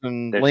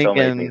 Jefferson,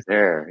 Lincoln, so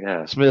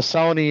there,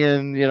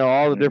 Smithsonian,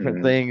 all the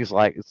different things.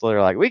 So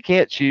they're like, we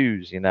can't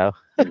choose, Yeah.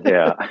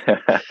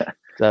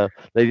 So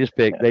they just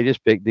pick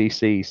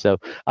DC. So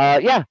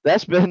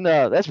that's been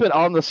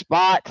on the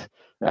spot,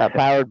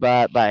 powered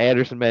by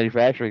Anderson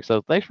Manufacturing.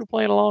 So thanks for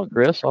playing along,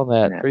 Chris, on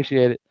that.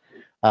 Appreciate it.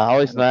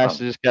 Always nice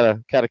to just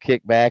kind of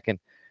kick back and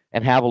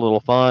have a little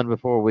fun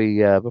before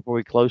we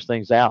close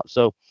things out.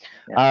 So,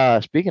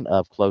 speaking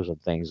of closing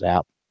things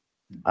out,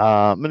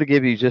 I'm going to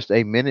give you just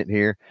a minute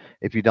here,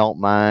 if you don't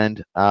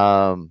mind.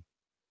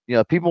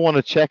 People want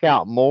to check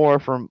out more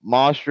from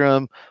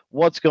Monstrum.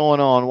 What's going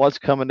on? What's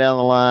coming down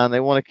the line? They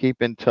want to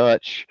keep in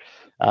touch.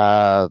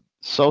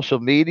 Social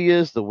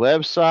medias, the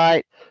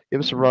website. Give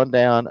us a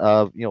rundown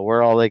of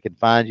where all they can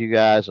find you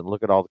guys and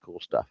look at all the cool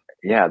stuff.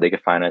 Yeah, they can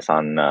find us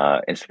on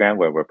Instagram,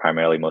 where we're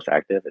primarily most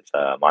active. It's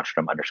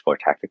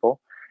Monstrum_Tactical.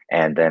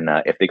 And then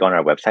if they go on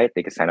our website,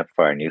 they can sign up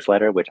for our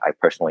newsletter, which I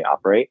personally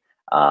operate.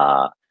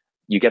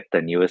 You get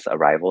the newest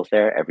arrivals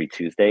there every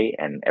Tuesday,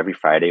 and every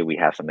Friday we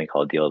have something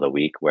called Deal of the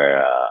Week,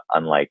 where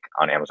unlike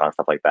on Amazon,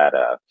 stuff like that,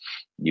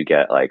 you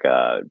get like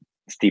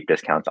steep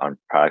discounts on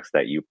products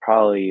that you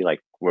probably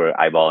were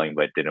eyeballing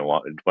but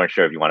weren't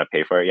sure if you want to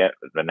pay for it yet.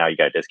 But now you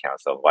got a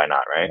discount, so why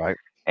not, right?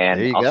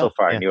 And also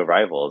for our new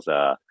arrivals,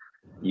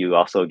 you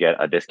also get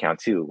a discount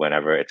too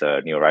whenever it's a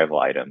new arrival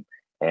item,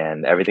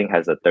 and everything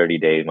has a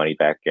 30-day money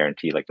back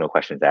guarantee, no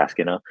questions asked,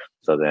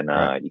 so then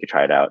you can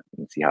try it out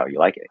and see how you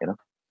like it.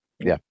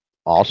 Yeah,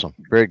 awesome,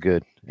 very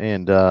good.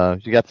 And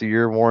you got the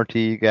year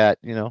warranty, you got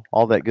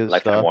all that good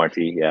lifetime stuff.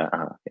 Warranty.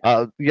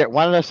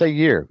 Why did I say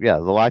year? The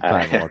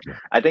lifetime warranty.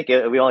 I think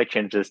we only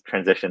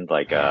transitioned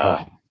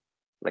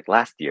like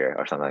last year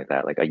or something like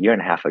that, like a year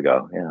and a half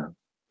ago.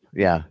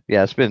 Yeah,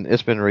 it's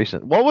been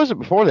recent. What was it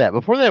before that?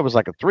 Before that, it was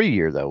like a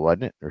 3-year though,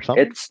 wasn't it, or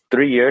something? It's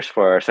 3 years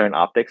for certain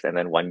optics, and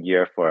then 1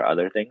 year for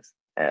other things.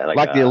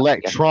 Like the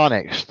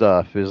electronic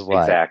stuff is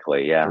like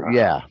exactly,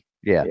 yeah,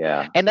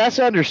 and that's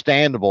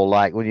understandable.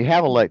 Like when you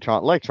have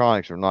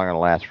electronics are not going to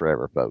last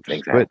forever, folks.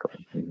 Exactly.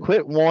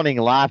 Quit wanting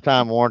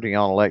lifetime warranty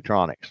on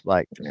electronics.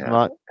 Like it's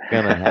not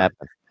going to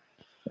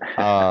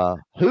happen.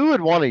 Who would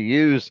want to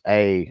use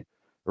a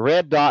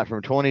red dot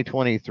from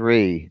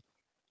 2023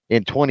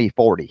 in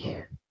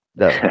 2040?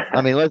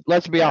 I mean,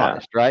 let's be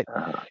honest, right?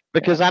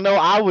 Because I know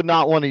I would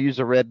not want to use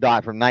a red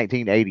dot from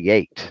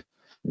 1988.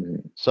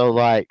 So,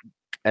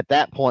 at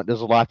that point,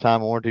 does a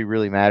lifetime warranty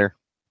really matter?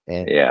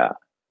 And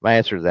my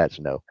answer to that's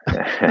no.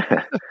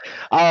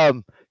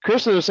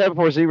 Chris of the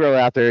 740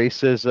 out there, he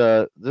says,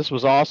 this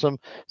was awesome.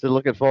 So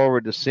looking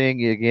forward to seeing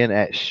you again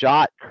at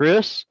SHOT,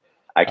 Chris.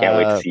 I can't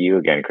wait to see you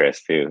again,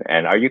 Chris, too.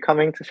 And are you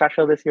coming to SHOT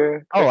Show this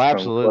year, Chris, oh,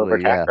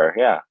 absolutely.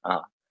 Yeah.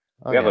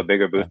 we have a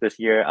bigger booth this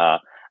year.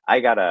 I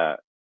gotta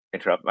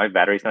interrupt. My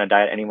battery's gonna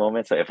die at any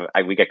moment. So if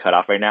we get cut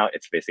off right now,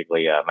 it's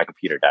basically my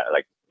computer died.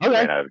 Like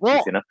ran out of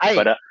juice, you know?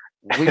 But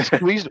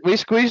we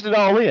squeezed it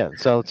all in,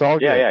 so it's all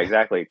good. Yeah,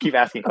 exactly. Keep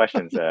asking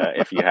questions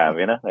if you have,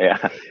 you know.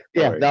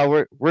 Yeah.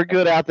 No, we're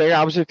good out there.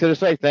 I was just gonna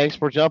say thanks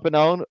for jumping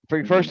on for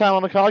your first time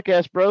on the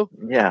podcast, bro.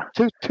 Yeah.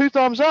 Two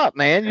thumbs up,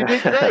 man. You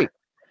did great.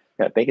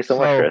 Yeah, thank you so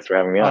much, Chris, for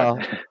having me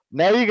on.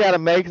 Now you got to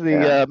make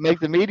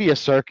the media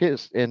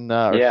circus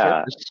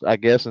circus, I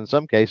guess in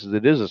some cases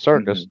it is a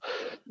circus,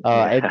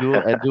 and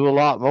do a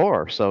lot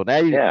more. So now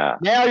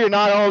you're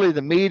not only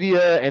the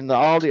media and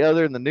all the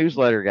other and the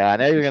newsletter guy.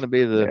 Now you're going to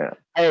be the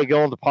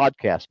go on the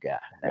podcast guy.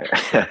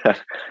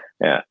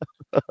 Yeah.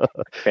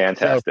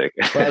 Fantastic.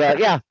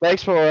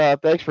 Thanks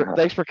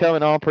for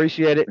coming on.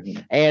 Appreciate it.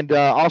 And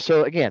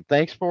also, again,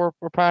 thanks for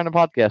powering the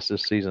podcast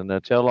this season.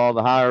 Tell all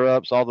the higher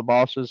ups, all the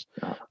bosses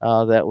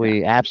that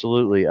we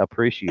absolutely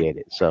appreciate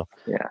it. So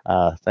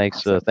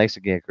thanks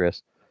again,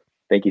 Chris.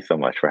 Thank you so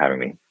much for having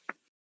me.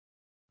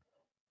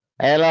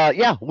 And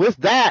with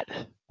that,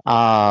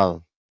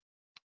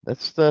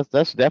 that's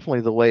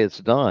definitely the way it's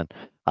done.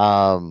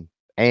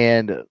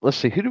 And let's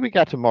see, who do we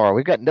got tomorrow?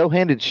 We've got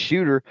No-Handed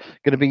Shooter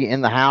going to be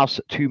in the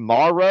house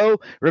tomorrow.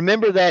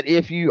 Remember that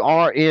if you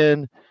are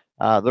in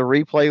the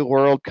replay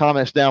world,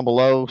 comments down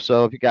below.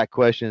 So if you got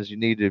questions, you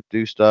need to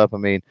do stuff,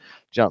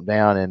 jump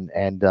down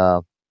and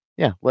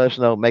let us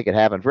know, make it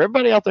happen. For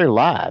everybody out there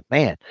live,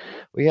 man,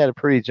 we had a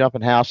pretty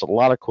jumping house, a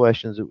lot of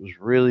questions. It was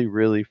really,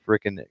 really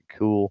freaking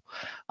cool.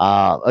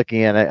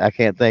 Again, I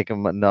can't thank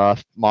them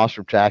enough.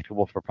 Monstrum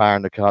Tactical for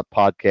powering the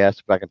podcast,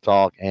 if I can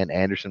talk, and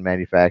Anderson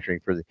Manufacturing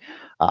for the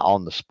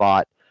on the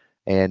spot.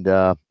 And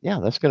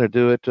that's going to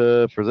do it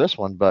for this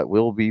one. But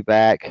we'll be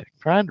back. I'm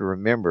trying to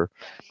remember.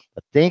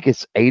 I think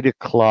it's 8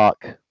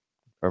 o'clock.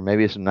 Or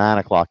maybe it's 9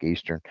 o'clock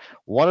Eastern.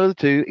 One of the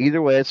two.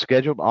 Either way, it's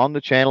scheduled on the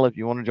channel if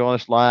you want to join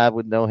us live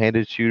with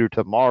No-Handed Shooter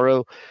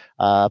tomorrow.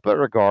 But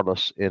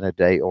regardless, in a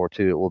day or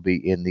two, it will be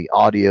in the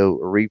audio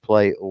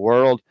replay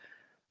world.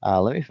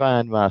 Let me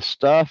find my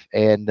stuff,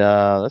 and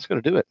that's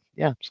going to do it.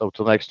 Yeah, so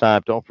till next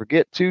time, don't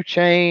forget to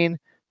chain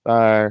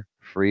fire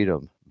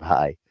freedom.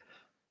 Bye.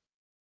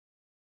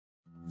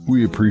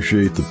 We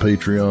appreciate the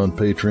Patreon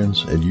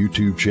patrons and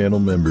YouTube channel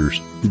members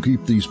who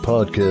keep these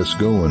podcasts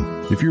going.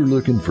 If you're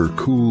looking for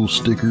cool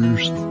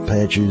stickers,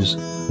 patches,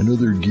 and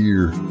other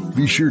gear,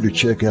 be sure to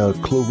check out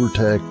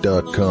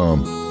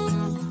CloverTac.com.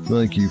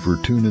 Thank you for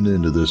tuning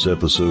into this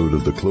episode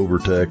of the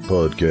CloverTac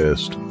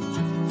Podcast.